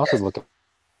thing you can also look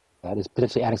at is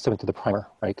potentially adding something to the primer,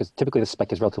 right? Because typically the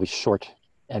spec is relatively short,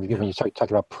 and when you start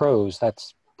talking about pros,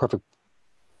 that's perfect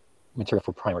material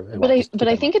for primer. But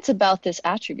I think it's about this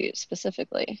attribute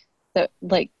specifically, that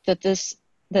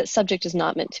that subject is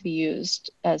not meant to be used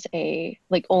as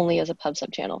only as a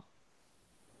PubSub channel.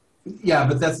 Yeah,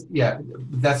 but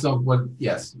that's not what.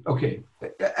 Yes, okay.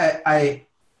 I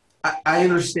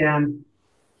understand.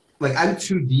 Like I'm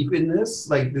too deep in this.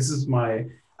 Like this is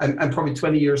I'm probably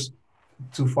 20 years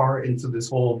too far into this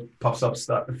whole PubSub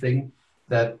stuff thing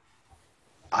that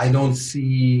I don't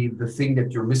see the thing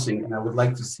that you're missing, and I would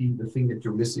like to see the thing that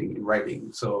you're missing in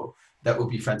writing. So that would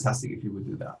be fantastic if you would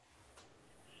do that.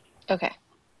 Okay.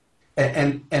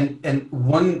 And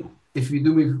one, if you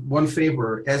do me one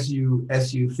favor, as you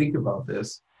think about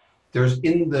this, there's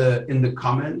in the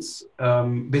comments,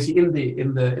 basically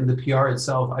in the PR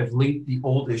itself, I've linked the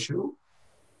old issue,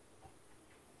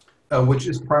 which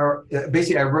is prior.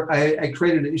 Basically, I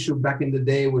created an issue back in the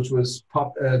day, which was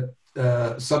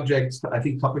subjects. I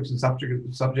think topics and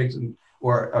subjects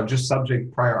or just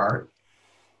subject prior art.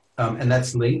 And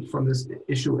that's linked from this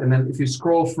issue. And then if you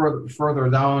scroll further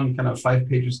down, kind of 5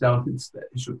 pages down, it's the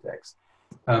issue text.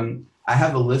 I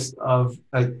have a list of,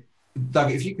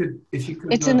 Doug, if you could.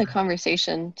 It's in the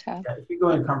conversation tab. Yeah, if you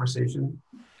go in conversation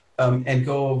and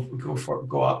go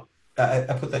up,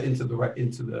 I put that into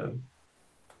the,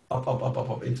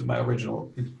 up, into my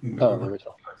original. The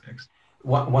original. Text.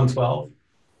 112.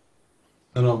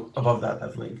 No, above that,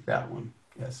 I've linked that one,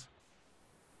 yes.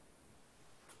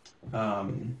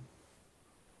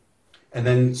 And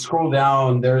then scroll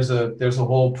down, there's a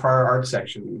whole prior art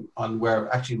section on where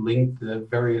I've actually linked the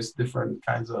various different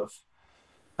kinds of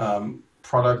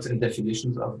products and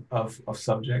definitions of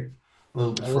subject. A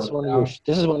little bit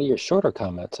this is one of your shorter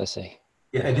comments, I see.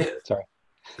 Yeah, it is. Sorry.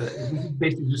 This is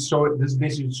basically just show it. This is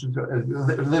basically just a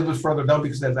little bit further down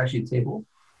because that's actually a table.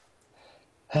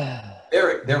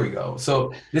 There we go.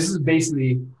 So this is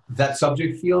basically that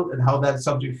subject field and how that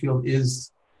subject field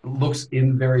looks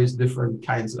in various different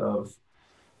kinds of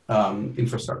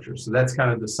infrastructure. So that's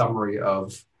kind of the summary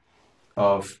of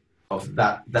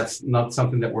that. That's not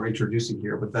something that we're introducing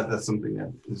here, but that's something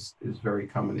that is very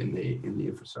common in the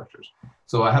infrastructures.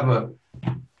 So I have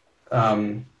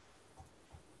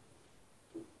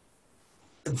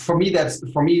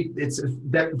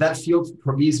that field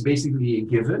for me is basically a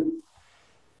given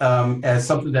as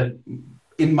something that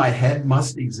in my head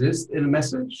must exist in a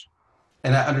message.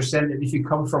 And I understand that if you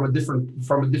come from a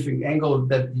different angle,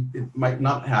 that it might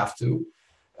not have to.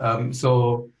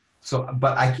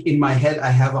 But in my head, I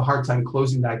have a hard time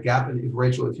closing that gap. And if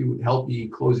Rachel, if you would help me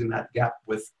closing that gap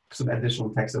with some additional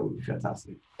text, that would be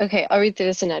fantastic. Okay, I'll read through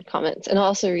this and add comments, and I'll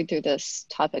also read through this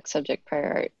topic, subject,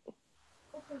 prior art.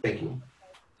 Thank you.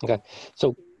 Okay,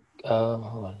 so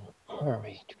hold on, where are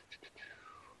we?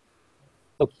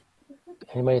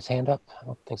 Anybody's hand up? I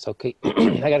don't think so. Okay,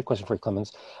 I got a question for you,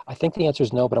 Clemens. I think the answer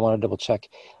is no, but I want to double check.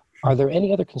 Are there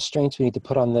any other constraints we need to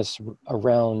put on this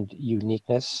around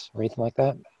uniqueness or anything like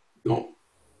that? No,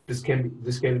 this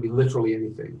can be literally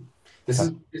anything. This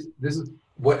is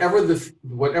whatever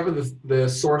the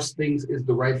source thinks is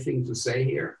the right thing to say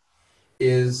here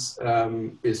is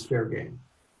fair game.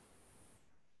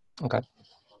 Okay.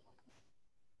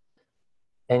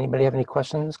 Anybody have any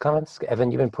questions, comments? Evan,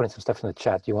 you've been putting some stuff in the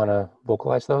chat. Do you want to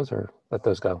vocalize those or let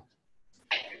those go?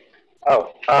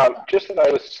 Oh, just that I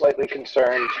was slightly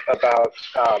concerned about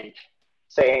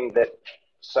saying that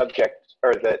subject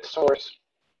or that source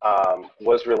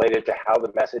was related to how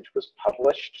the message was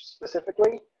published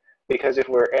specifically, because if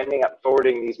we're ending up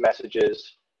forwarding these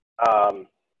messages,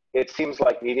 it seems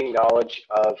like needing knowledge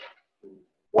of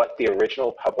what the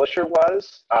original publisher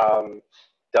was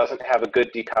doesn't have a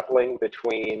good decoupling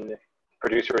between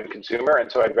producer and consumer, and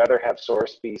so I'd rather have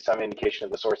source be some indication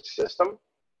of the source system.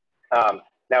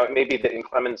 Now, it may be that in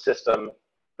Clemens' system,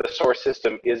 the source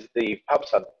system is the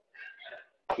PubSub,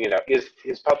 is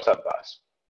his PubSub bus,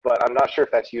 but I'm not sure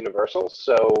if that's universal.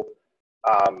 So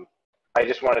I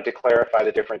just wanted to clarify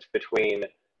the difference between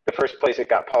the first place it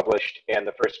got published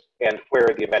and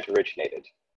where the event originated.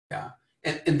 Yeah,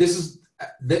 and this is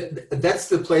that's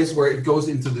the place where it goes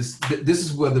into this. This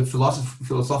is where the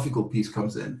philosophical piece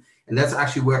comes in, and that's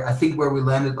actually where I think where we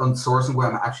landed on source and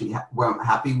where I'm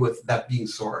happy with that being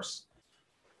source.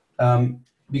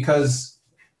 Because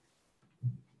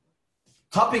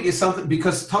topic is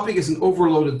an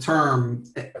overloaded term.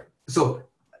 So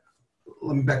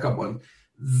let me back up one.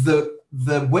 The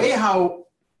way how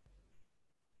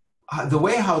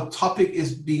topic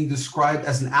is being described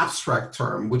as an abstract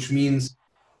term, which means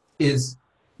this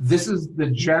is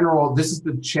the channel,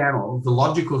 the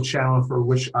logical channel for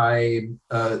which I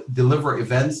deliver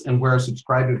events and where I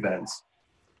subscribe events,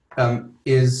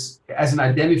 is as an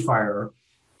identifier.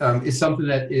 Is something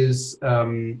that is,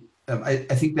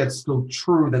 I think that's still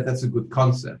true, that's a good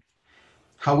concept.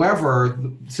 However,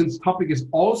 since topic is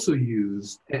also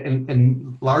used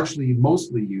and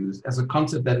mostly used as a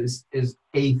concept that is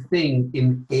a thing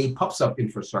in a PubSub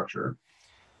infrastructure,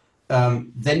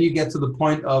 then you get to the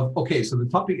point of, okay, so the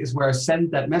topic is where I send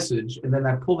that message and then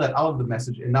I pull that out of the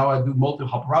message and now I do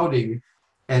multi-hop routing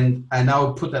and I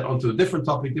now put that onto a different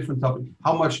topic.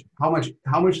 How much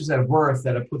is that worth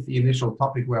that I put the initial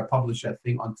topic where I publish that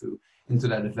thing into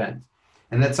that event?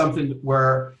 And that's something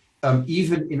where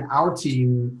even in our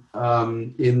team,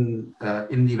 in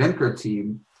the event team,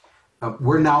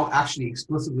 we're now actually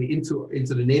explicitly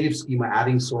into the native schema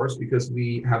adding source, because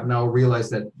we have now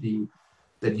realized that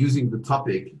that using the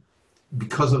topic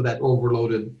because of that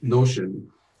overloaded notion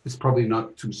is probably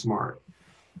not too smart.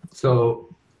 So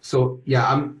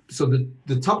yeah, so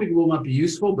the topic will not be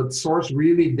useful, but source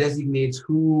really designates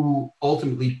who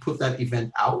ultimately put that event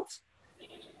out,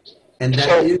 and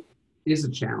that is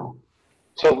a channel.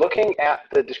 So looking at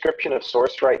the description of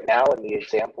source right now in the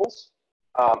examples,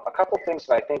 a couple things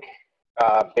that I think,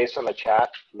 based on the chat,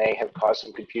 may have caused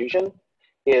some confusion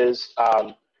is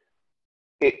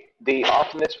the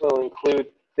often-ness will include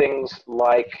things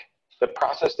like the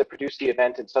process that produced the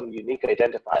event and some unique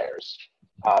identifiers.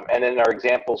 And in our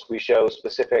examples, we show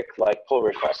specific like pull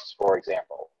requests, for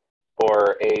example,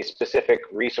 or a specific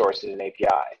resource in an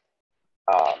API.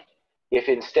 If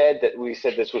instead that we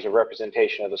said this was a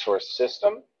representation of the source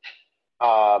system,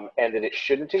 and that it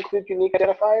shouldn't include unique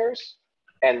identifiers,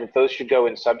 and that those should go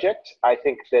in subject, I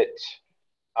think that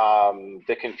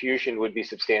the confusion would be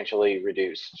substantially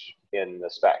reduced in the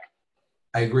spec.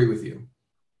 I agree with you.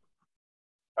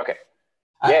 Okay.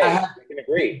 Yeah, I can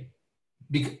agree.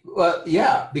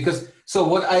 Yeah, because so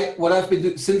what I've been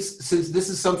doing since this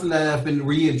is something that I've been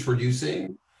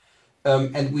reintroducing,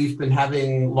 and we've been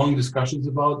having long discussions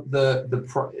about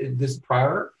this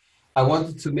prior. I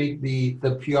wanted to make the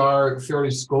PR fairly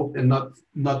scoped and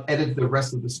not edit the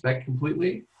rest of the spec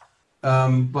completely.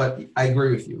 But I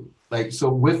agree with you. Like, so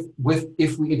with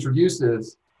if we introduce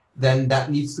this, then that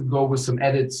needs to go with some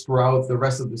edits throughout the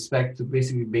rest of the spec to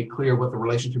basically make clear what the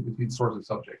relationship between source and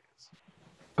subject is.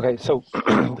 Okay, so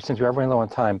since we're running low on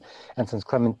time, and since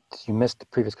Clement, you missed the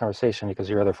previous conversation because of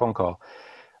your other phone call.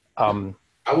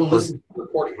 I will listen to the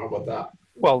recording. How about that?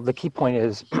 Well, the key point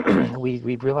is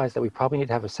we realized that we probably need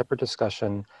to have a separate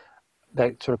discussion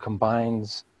that sort of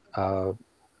combines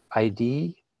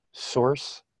ID,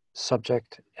 source,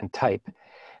 subject, and type,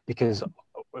 because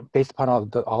based upon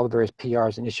all the various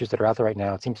PRs and issues that are out there right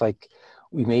now, it seems like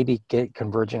we may be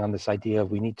converging on this idea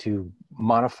of we need to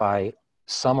modify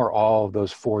some or all of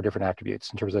those 4 different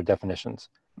attributes in terms of definitions,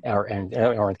 or in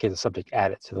the case of subject,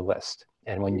 add it to the list.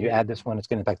 And when you add this one, it's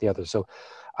going to impact the others. So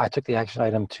I took the action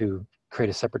item to create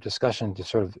a separate discussion to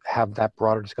sort of have that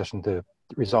broader discussion to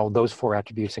resolve those 4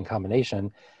 attributes in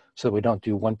combination, so that we don't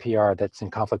do one PR that's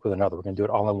in conflict with another. We're going to do it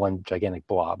all in one gigantic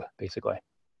blob, basically.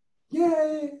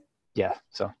 Yay! Yeah,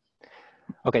 so.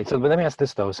 Okay, so let me ask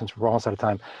this though, since we're almost out of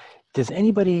time. Does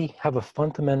anybody have a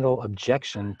fundamental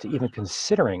objection to even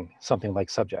considering something like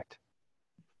subject?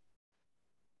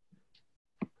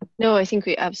 No, I think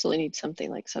we absolutely need something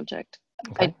like subject.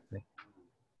 Okay.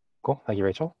 Cool, thank you,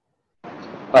 Rachel.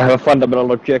 I have a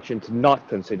fundamental objection to not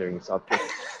considering subject.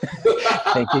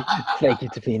 Thank you,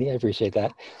 Tafini. I appreciate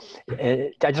that.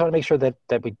 I just want to make sure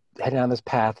that we head down this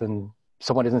path and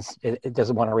someone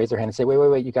doesn't want to raise their hand and say,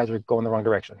 wait, you guys are going the wrong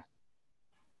direction.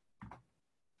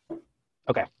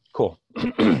 Okay, cool.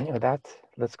 With that,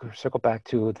 let's circle back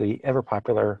to the ever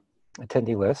popular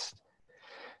attendee list,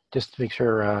 just to make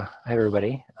sure I have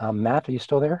everybody. Matt, are you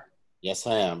still there? Yes,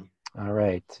 I am. All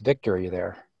right, Victor, are you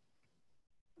there?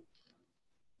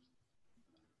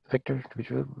 Victor?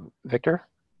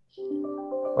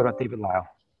 What about David Lyle?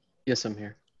 Yes, I'm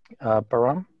here.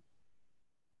 Baram?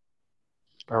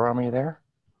 Baram, are you there?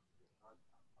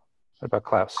 What about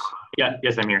Klaus? Yeah,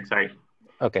 yes, I'm here. Sorry.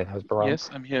 Okay, that was Baram. Yes,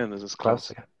 I'm here, and this is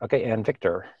Klaus. Okay, and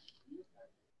Victor.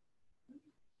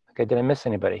 Okay, did I miss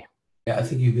anybody? Yeah, I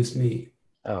think you missed me.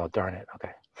 Oh, darn it.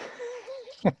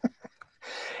 Okay.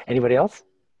 Anybody else?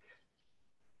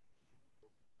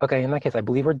 Okay, in that case, I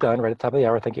believe we're done right at the top of the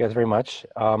hour. Thank you guys very much.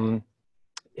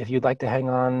 If you'd like to hang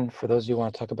on, for those of you who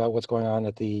want to talk about what's going on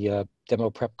at the demo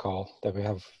prep call that we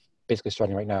have basically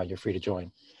starting right now, you're free to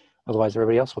join. Otherwise,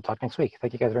 everybody else, we'll talk next week.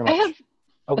 Thank you guys very much.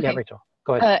 Okay. Yeah, Rachel,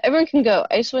 go ahead. Everyone can go.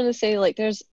 I just want to say, like, there's